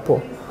iko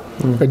hapo.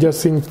 You're just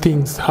seeing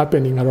things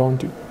happening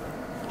around you.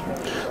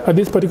 At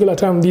this particular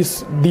time,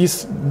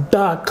 this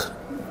dark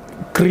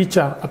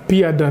creature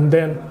appeared, and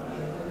then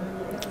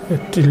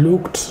it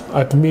looked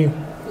at me.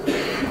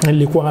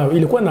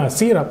 Ilikuwa na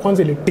hasira.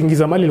 Kwanza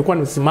ilitingiza mali, ilikuwa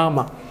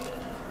nimesimama.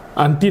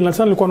 Until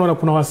nasana nilikuwa naona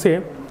kuna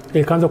wasee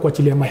ikaanza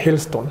kuachilia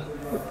hailstone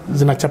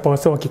zinachapa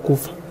wasee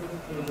wakikufa.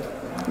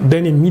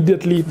 Then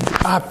immediately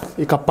the earth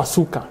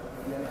ikapasuka.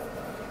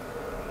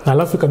 Na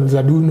alafu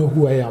ikaniuliza, do you know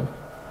who I am?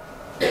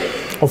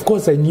 Of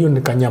course I knew,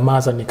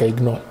 nikanyamaza,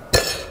 nika-ignore.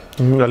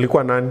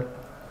 Alikuwa nani?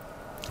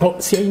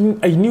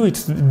 I knew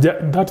it's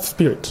that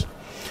spirit.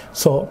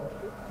 So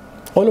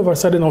all of a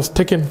sudden I was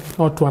taken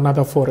out to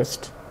another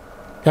forest.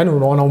 Yani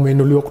unaona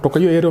umeinuliwa kutoka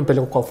hiyo area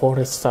mpeleka kwa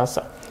forest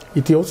sasa.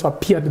 It also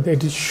appeared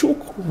that it shook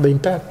the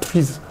entire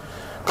trees.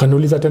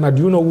 Kaniuliza tena,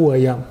 do you know who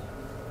I am?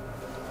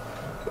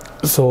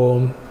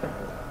 So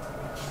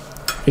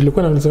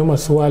ilikuwa inaniuliza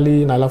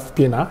maswali na alafu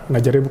pia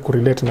najaribu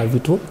kurelate na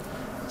vitu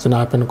zina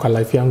happen kwa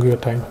life yangu hiyo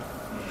time.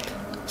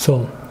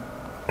 So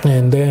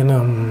and then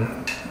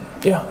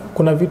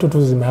kuna vitu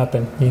tu zime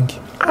happen nyingi.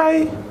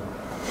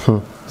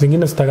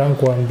 Zingine sitakangu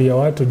kuambia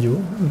watu juu.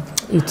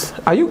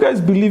 Are you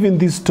guys believing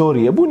this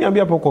story? Hebu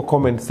niambie hapo kwa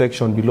comment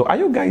section below.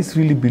 Are you guys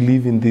really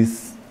believing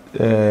this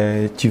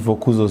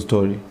Chifokuzo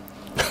story.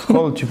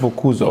 Call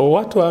Chifokuzo.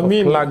 Watu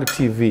waamini. Plug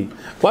TV.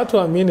 Watu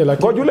waamini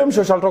lakini. Kwa yule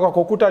mshosha alitoka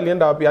kwa ukuta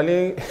alienda wapi?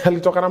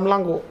 Alitoka na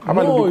mlango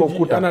ama alirudi kwa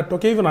ukuta?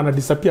 Anatokea hivyo na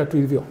anadisappear tu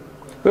hivyo.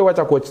 Wewe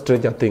wacha kuwatch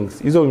Stranger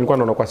Things. Hizo nilikuwa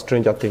naona kwa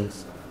Stranger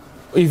Things.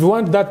 If you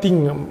want that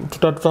thing,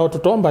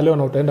 tutaomba leo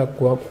na utaenda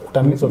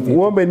kukutana hizo vitu.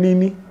 Uombe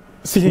nini?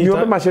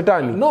 Niombe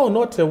mashetani? No,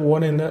 not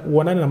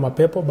uonane na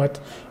mapepo, but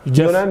you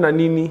just... Uonane na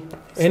nini?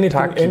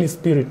 Anything, any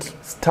spirit.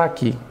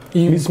 Staki.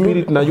 Ni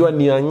spirit najua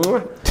ni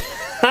anywa.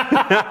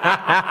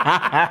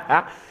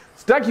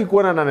 Staki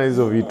kuona na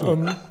hizo vitu.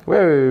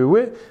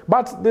 Wewe.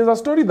 But there's a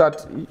story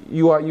that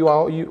you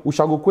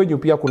ushago kwenyu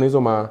pia kuna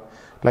hizo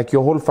like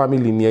your whole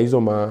family ni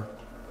hizo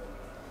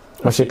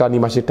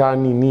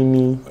mashetani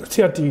nini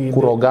si ati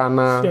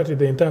kurogana si ati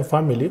the entire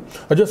family.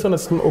 Unajua sana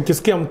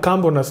ukisikia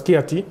mkambo unasikia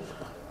ati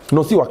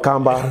no si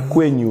wakamba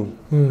kwenyu.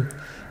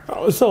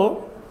 So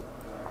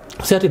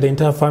si ati the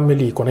entire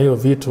family kuna hiyo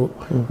vitu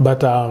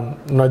but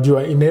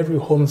unajua in every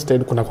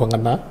homestead kuna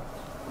kuangana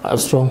a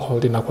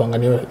stronghold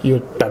inakuangania hiyo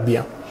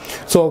tabia.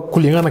 So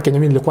kulingana Kenya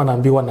mimi nilikuwa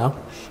naambiwa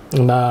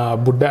na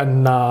Buddha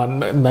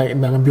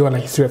naambiwa na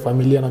history ya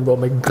familia, naambiwa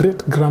my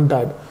great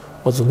granddad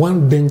was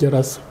one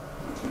dangerous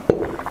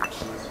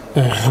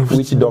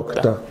witch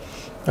doctor.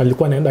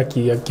 Alikuwa anaenda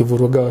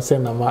kivuruga wase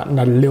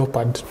na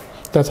leopard.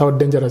 That's how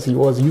dangerous he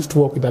was. He used to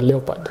walk with a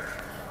leopard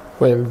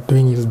while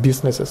doing his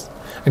businesses,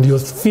 and he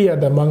was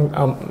feared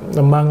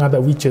among other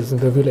witches in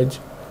the village.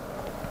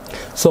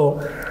 So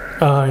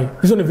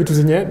hizo ni vitu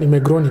zenye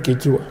nimegrow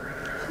nikijua.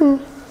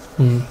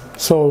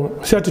 So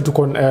shati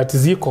tuko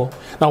tiziko.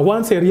 Now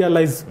once I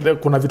realize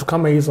kuna vitu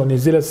kama hizo ni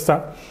zile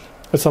sasa,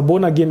 as a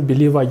born again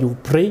believer you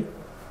pray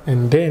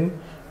and then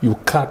you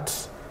cut.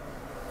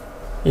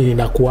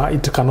 Inakuwa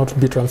it cannot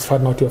be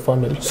transferred now to your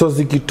family. So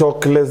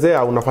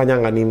zikitokelezea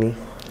unafanyanga nini?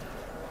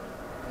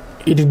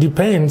 It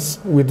depends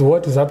with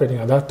what is happening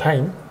at that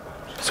time.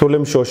 So ule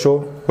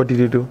mshosho, what did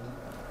you do?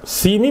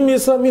 Si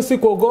mimi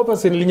sikuogopa,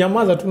 si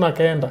nilinyamaza tu na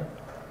kaenda.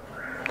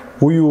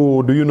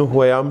 Huyu, do you know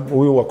who I am?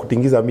 Huyu wa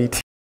kutingiza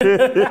miti.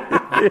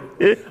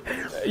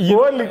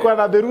 Ulikuwa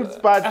na the roots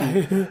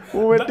party.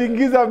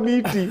 Umetingiza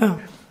miti.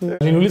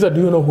 Niliuliza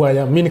do you know who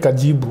I am? Mimi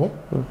nikajibu.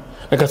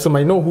 Nikasema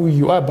I know who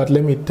you are but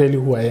let me tell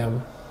you who I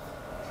am.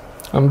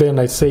 And then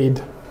I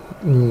said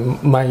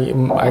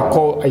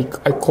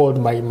I called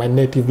my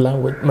native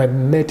language, my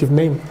native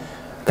name.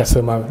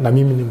 Kasema na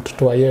mimi ni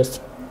mtoto wa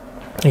Yesu.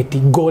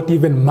 It got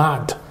even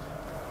mad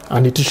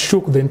and it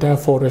shook the entire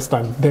forest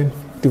and then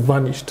it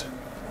vanished.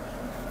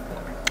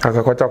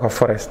 Akakocha kwa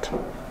forest.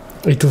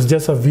 It was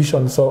just a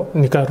vision, so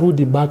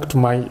nikarudi back to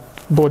my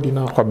body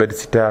now. Kwa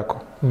bedsitter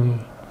yako.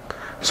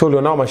 So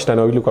ulionao mashitani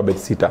wawili kwa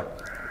bedsitter.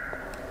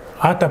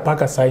 Hata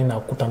paka sai na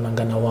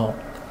kutananga na wao.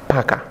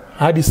 Paka?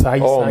 Hadi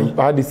sai.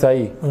 Hadi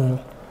sai.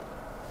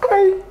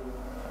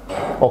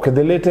 Okay,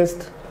 the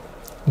latest?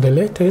 The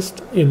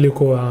latest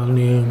ilikuwa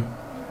ni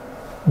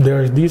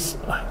there is this.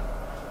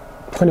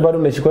 Kwani bado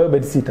unaishi kwa hiyo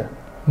bedsitter?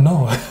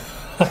 No.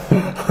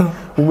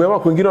 Umeama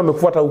kwingine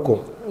wamekufuata huko?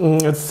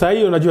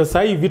 Sai unajua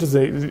sai vitu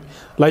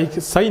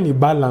like sai ni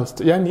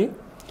balanced. Yani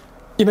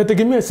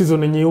inategemea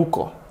season yenye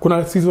huko.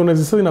 Kuna season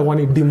zisizo inakuwa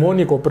ni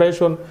demonic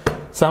oppression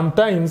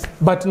sometimes,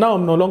 but now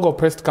I'm no longer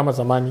oppressed kama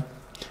zamani.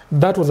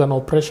 That was an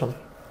oppression.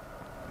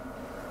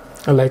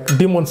 Like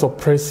demons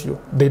oppress you,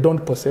 they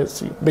don't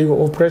possess you, they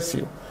oppress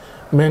you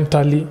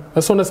mentally.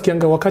 Sasa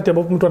unasikianga wakati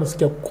ambapo mtu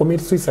anasikia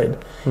commit suicide,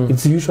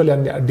 it's usually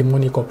a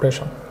demonic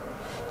oppression.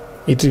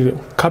 It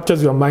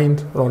captures your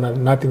mind,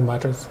 nothing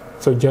matters,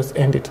 so just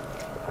end it.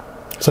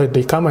 So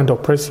they come and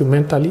oppress you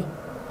mentally,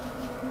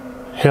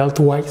 health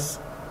wise,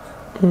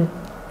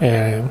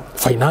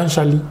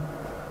 financially.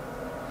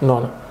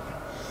 No.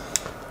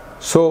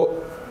 So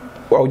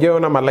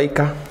haujaona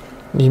malaika?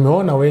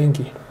 Nimeona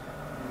wengi.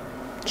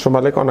 So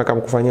malaika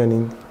wanakamkufanyia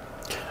nini?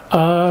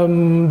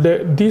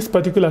 This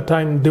particular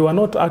time they were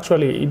not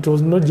actually, it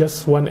was not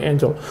just one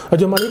angel.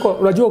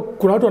 Unajua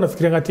kuna watu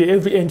wanafikiria ati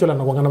every angel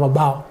anakuanga na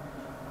mabawa.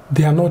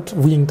 They are not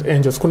winged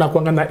angels. Kuna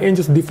kuanga na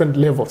angels different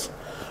levels.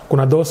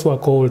 Kuna those who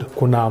are called,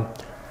 kuna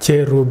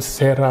cherubs,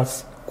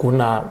 seraphs,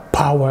 kuna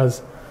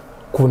powers,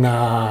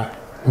 kuna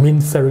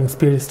ministering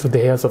spirits to the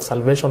heirs of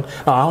salvation.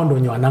 Hao ndio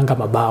wenye wananga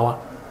mabawa.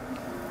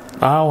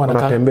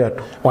 Wanatembea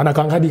tu.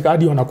 Wanakanga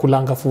hadi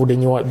wanakulanga food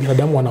yenye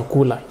binadamu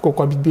wanakula. Iko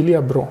kwa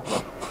Biblia bro.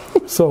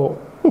 So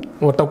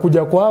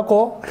watakuja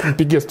kwako,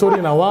 mpige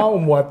story na wao,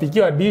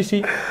 mwapikie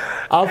dishi.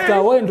 After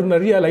a while do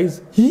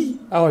realize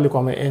hao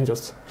walikuwa my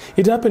angels.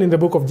 It happened in the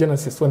book of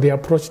Genesis when they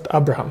approached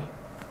Abraham.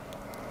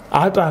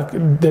 At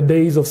the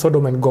days of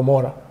Sodom and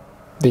Gomorrah,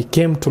 they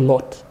came to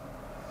Lot.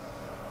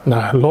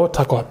 Na Lot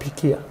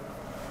akawapikia.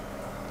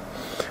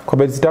 Kwa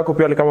bedsitter yako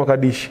pia kama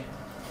kadishi?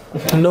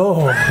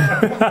 No.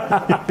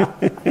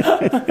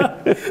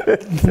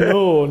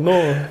 No.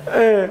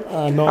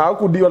 No.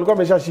 Hawakudi walikuwa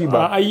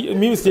wameshashiba.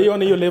 Mimi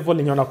sijaona hiyo level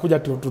yenye wanakuja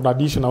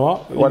tunadishi na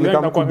wao.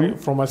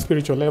 From a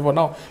spiritual level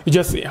now. You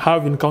just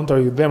have encounter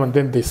with them and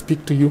then they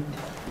speak to you.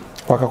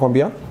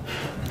 Wakakwambia?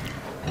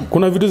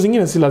 Kuna vitu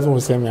zingine si lazima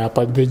useme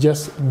hapa. They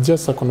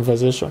just a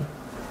conversation.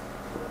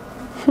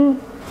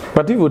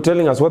 But if you're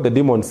telling us what the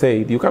demon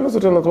said, you can also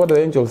tell us what the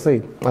angel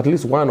said. At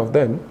least one of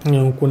them.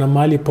 Kuna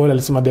mahali Paul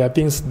alisema there are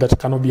things that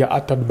cannot be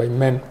uttered by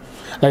men.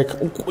 Like,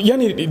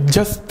 yani,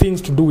 just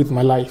things to do with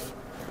my life.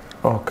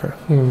 Okay.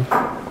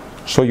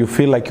 So you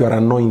feel like you are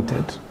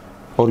anointed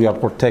or you are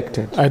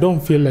protected? I don't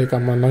feel like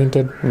I'm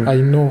anointed. I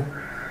know.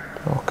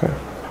 Okay.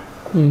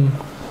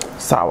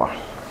 Sawa.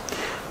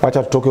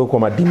 Wacha tutoke huko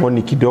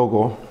madimoni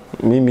kidogo.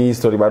 Mimi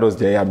history bado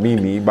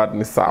sijaamini, but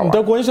ni sawa.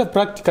 Nitakuonyesha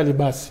practically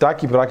basi.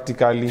 Taki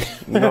practically.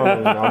 No,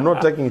 I'm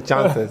not taking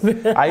chances.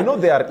 I know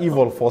there are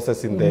evil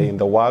forces in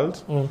the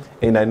world,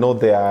 and I know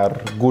there are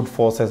good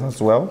forces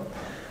as well.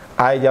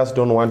 I just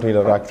don't want to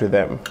interact with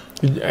them.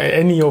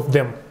 Any of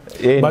them.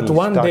 But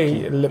one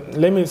day,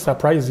 let me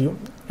surprise you.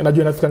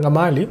 Najua nafikanga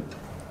mahali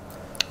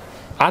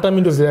hata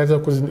mimi ndo zilianza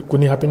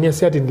kunihapenia,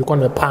 si ati nilikuwa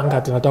nimepanga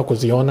ati nataka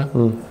kuziona.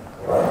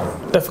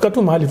 Tafika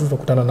tu mahali tu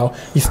tutakutana nao.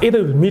 Is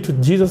either will meet with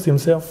Jesus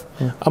himself,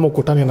 ama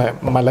ukutane na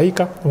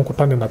malaika, ama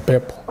ukutane na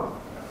pepo.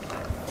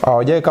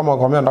 Hawaje kama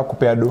wakwambia nataka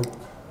kupea do.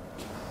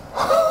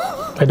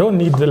 I don't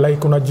need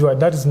like unajua,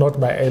 that is not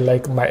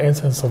my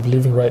essence of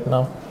living right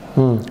now.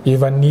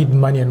 If I need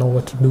money, I know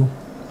what to do.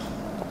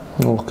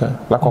 Okay.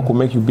 Like what could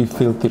make you be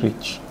filthy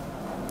rich?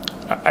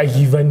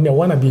 Even I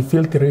want to be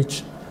filthy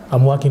rich,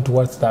 I'm working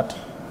towards that.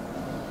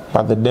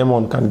 But the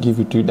demon can give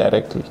it to you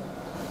directly.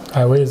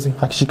 Hawezi.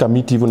 Akishika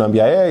miti hivi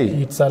unaambia,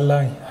 hey. It's a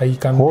lie. He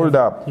can Hold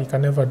up. He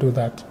can never do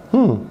that.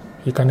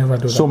 He can never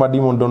do that. So my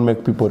demon don't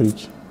make people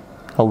rich.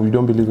 Or we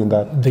don't believe in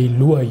that. They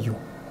lure you.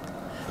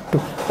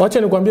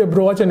 Wacha nikwambie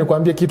bro, wacha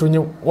nikwambie kitu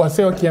nye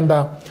wase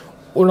wakienda,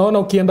 unaona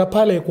ukienda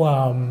pale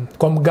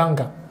kwa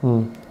mganga,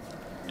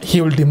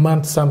 he will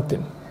demand something.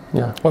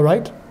 Yeah. All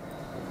right?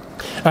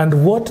 And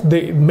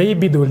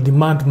maybe they will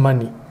demand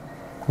money.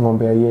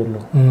 Ng'ombe ya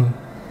yellow.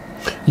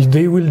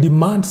 They will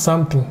demand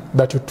something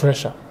that you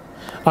treasure.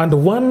 And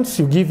once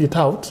you give it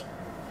out,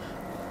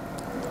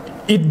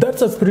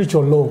 that's a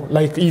spiritual law.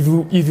 Like if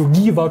you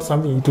give out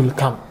something, it will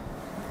come,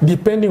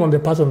 depending on the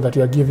person that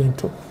you are giving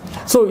to.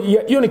 So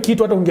hiyo ni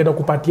kitu hata ungeenda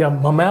kupatia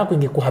mama yako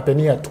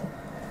ingekuhapenia tu.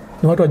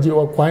 Ni watu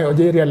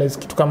waje realize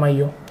kitu kama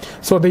hiyo.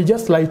 So they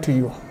just lie to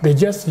you. They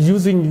just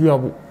using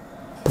your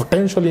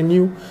potential in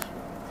you.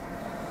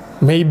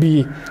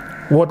 Maybe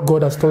what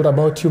God has told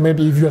about you.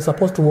 Maybe if you are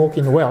supposed to walk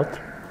in wealth,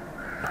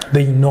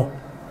 they know.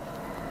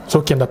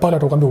 So kienda pale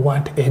atakwambia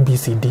want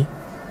ABCD.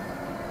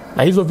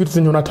 Na hizo vitu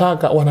zenye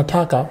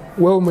wanataka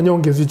wewe mwenyewe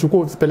ungezichukua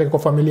uzipeleke kwa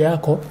familia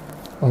yako,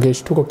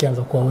 ungeshtuka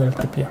ukianza kuwa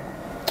wealthy pia.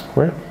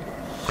 Well,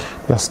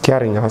 you're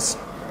scaring us.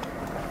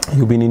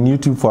 You've been in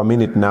YouTube for a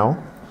minute now.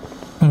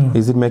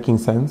 Is it making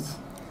sense?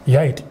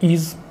 Yeah, it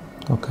is.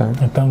 Okay.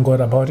 I thank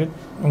God about it.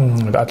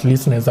 At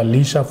least naweza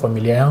lisha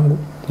familia yangu.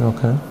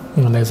 Okay.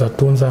 Naweza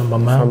tunza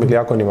mama yangu. Familia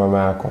yako ni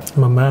mama yako?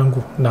 Mama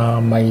yangu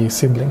na my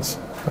siblings.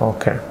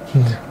 Okay.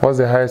 What's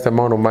the highest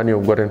amount of money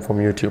you've gotten from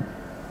YouTube?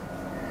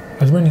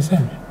 Lazima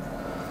niseme?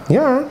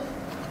 Yeah.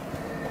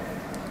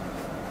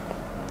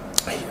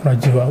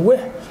 Unajua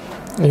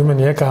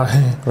nimeniweka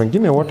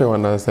wengine wote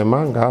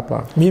wanasemanga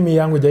hapa. Mimi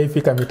yangu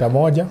jaifika mita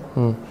 1.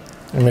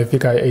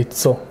 Imefika 8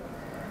 so.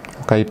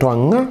 Ukaitoa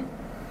nga?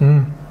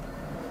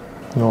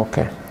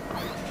 Okay.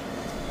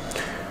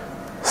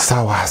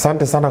 Sawa,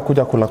 asante sana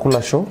kuja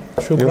kula show.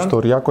 Hiyo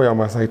story yako ya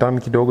Masaitan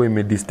kidogo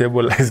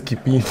imedestabilize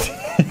kipindi.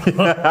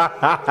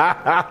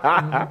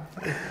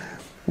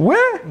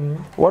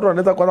 Watu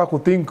wanaweza kwanza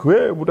kuthink,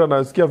 mtu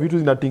anasikia vitu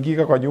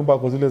zinatingika kwa nyumba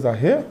kwa zile za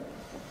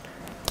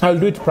I'll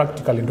do it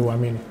practically, do I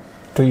mean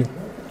to you.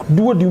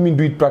 What do you mean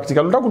do it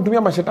practical? Unataka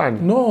kutumia mashetani?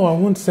 No,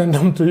 I won't send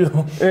them to you.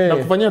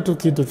 Nakufanyia tu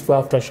kitu for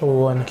after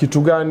show one.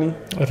 Kitu gani?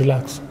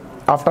 Relax.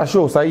 After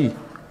show sahi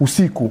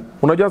usiku.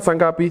 Unajua saa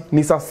ngapi?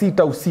 Ni saa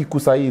 6 usiku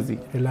saa hizi.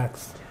 Relax.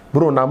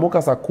 Bro,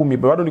 naamuka saa 10.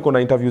 Bado niko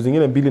na interviews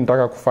zingine 2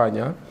 nitaka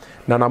kufanya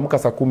na naamuka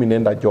saa 10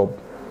 naenda job.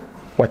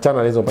 Wachana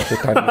na hizo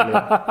mashetani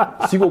leo.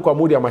 Siko kwa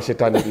mood ya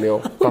mashetani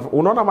leo.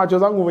 Unaona macho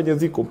zangu venye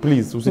ziko?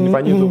 Please,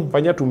 usinifanyie hizo.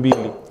 Fanyia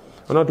tumbili.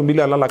 Unaona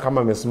tumbili alala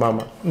kama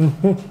amesimama.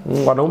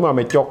 Wanaume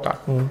wamechoka.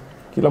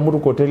 Kila mtu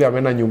kwa hoteli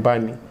ameenda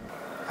nyumbani.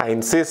 I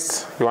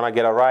insist you want to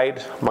get a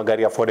ride,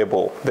 magari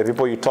affordable. The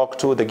people you talk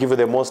to, they give you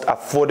the most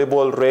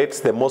affordable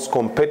rates, the most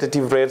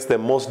competitive rates, the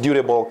most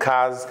durable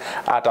cars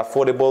at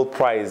affordable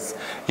price.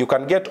 You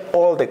can get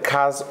all the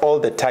cars, all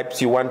the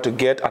types you want to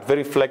get at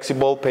very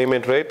flexible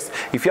payment rates.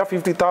 If you have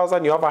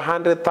 50,000, you have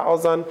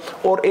 100,000,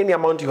 or any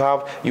amount you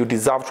have, you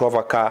deserve to have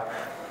a car.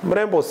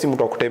 Mrembo si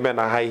mtu kutembea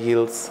na high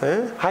heels.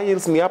 High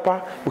heels ni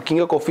hapa,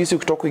 ukiingia kwa ofisi,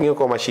 ukitoka kuingia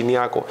kwa mashini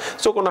yako.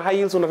 So kuna high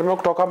heels unatembea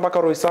kutoka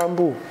mpaka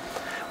Roysambu.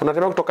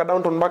 Unatembea kutoka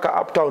downtown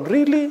mpaka uptown.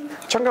 Really?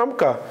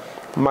 Changamka.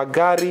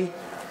 Magari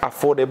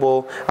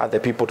affordable are the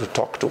people to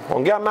talk to.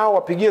 Ongea nao,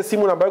 wapigie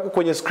simu namba yako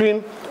kwenye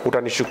screen,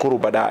 utanishukuru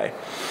baadaye.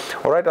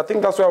 All right, I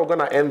think that's where we're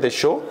going to end the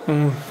show.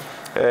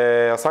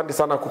 Asante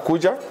sana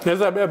kukuja.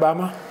 Naweza beba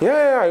ama?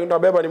 Yeah,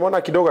 unabeba.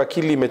 Nimeona kidogo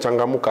akili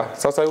imechangamuka.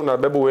 Sasa hiyo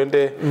unabeba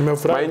uende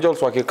my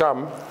angels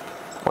wakikam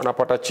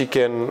wanapata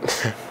chicken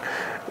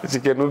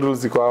noodles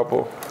ziko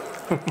hapo.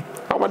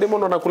 Ama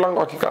demon wanakulanga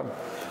wakikam?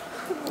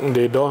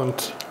 They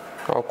don't.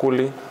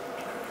 Hawakuli.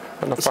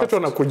 Sasa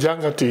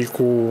wanakujanga tu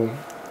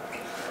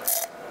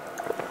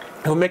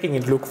you're making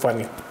it look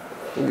funny.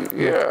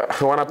 Yeah,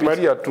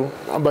 wanapitia tu.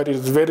 But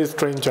it's very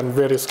strange and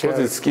very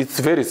scary. It's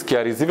very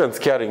scary. It's even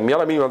scaring.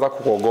 Mimi naanza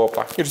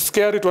kuogopa. It's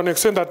scary to an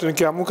extent that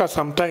nikiamuka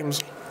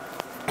sometimes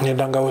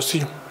niendanga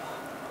hosi.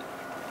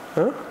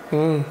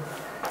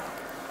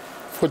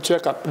 For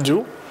check up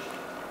juu.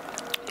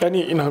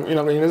 Yani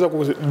inaweza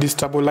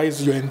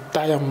kudestabilize your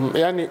entire,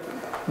 yani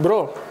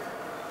bro.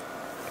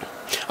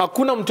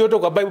 Hakuna mtu yote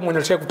kwa Bible mwenye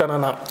alishakutana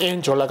na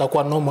angel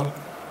akakuwa normal.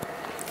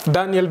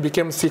 Daniel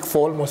became sick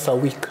for almost a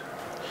week.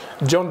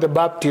 John the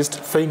Baptist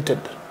fainted.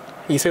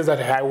 He says that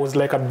I was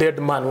like a dead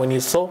man when he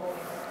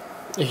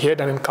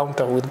had an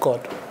encounter with God.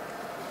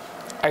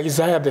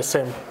 Isaiah the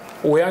same.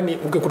 Weani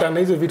ukikutana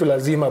hizo vitu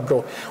lazima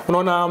bro.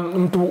 Unaona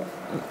mtu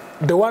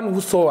the one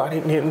who saw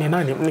ni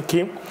nani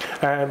niki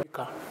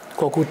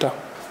kwa kuta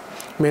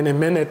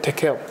mene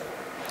tekel.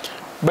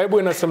 Bible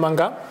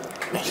inasemanga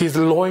his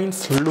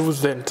loins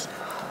loosened.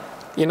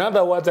 In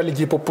other words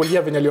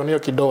alijipopulia venye alioneo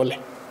kidole.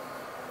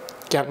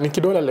 Ni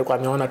kidole alikuwa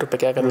ameona tu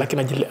peke yake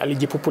lakini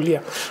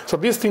alijipopulia. So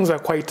these things are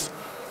quite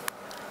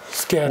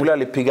scary. Ule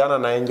alipigana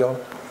na angel.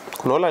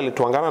 Kuna ule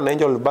alituangana na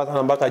angel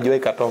libata mpaka jua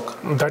ikatoka.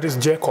 That is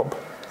Jacob.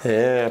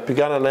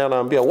 Pigana naye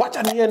anaambia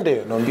wacha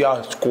niende,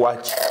 naambia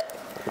sikuachi.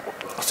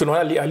 Sio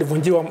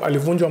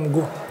alivunjwa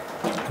mguu.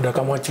 Ndio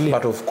akamwachilia.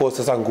 But of course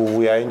sasa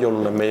nguvu ya angel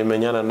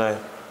unamenyana naye.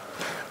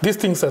 These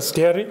things are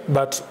scary,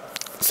 but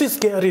si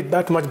scary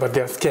that much, but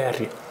they are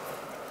scary.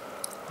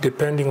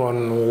 Depending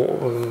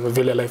on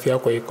vile life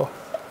yako iko.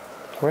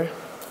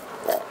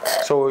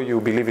 So you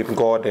believe in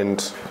God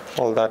and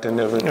all that and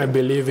everything? I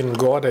believe in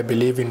God, I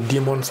believe in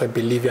demons, I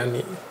believe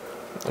in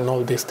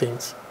all these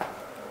things.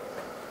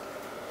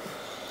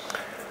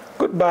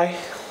 Goodbye.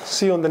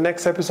 See you on the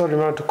next episode.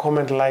 Remember to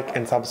comment, like,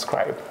 and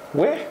subscribe.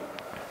 Where?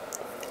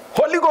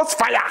 Holy Ghost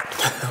fire!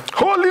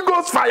 Holy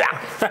Ghost fire!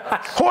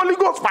 Holy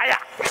Ghost fire!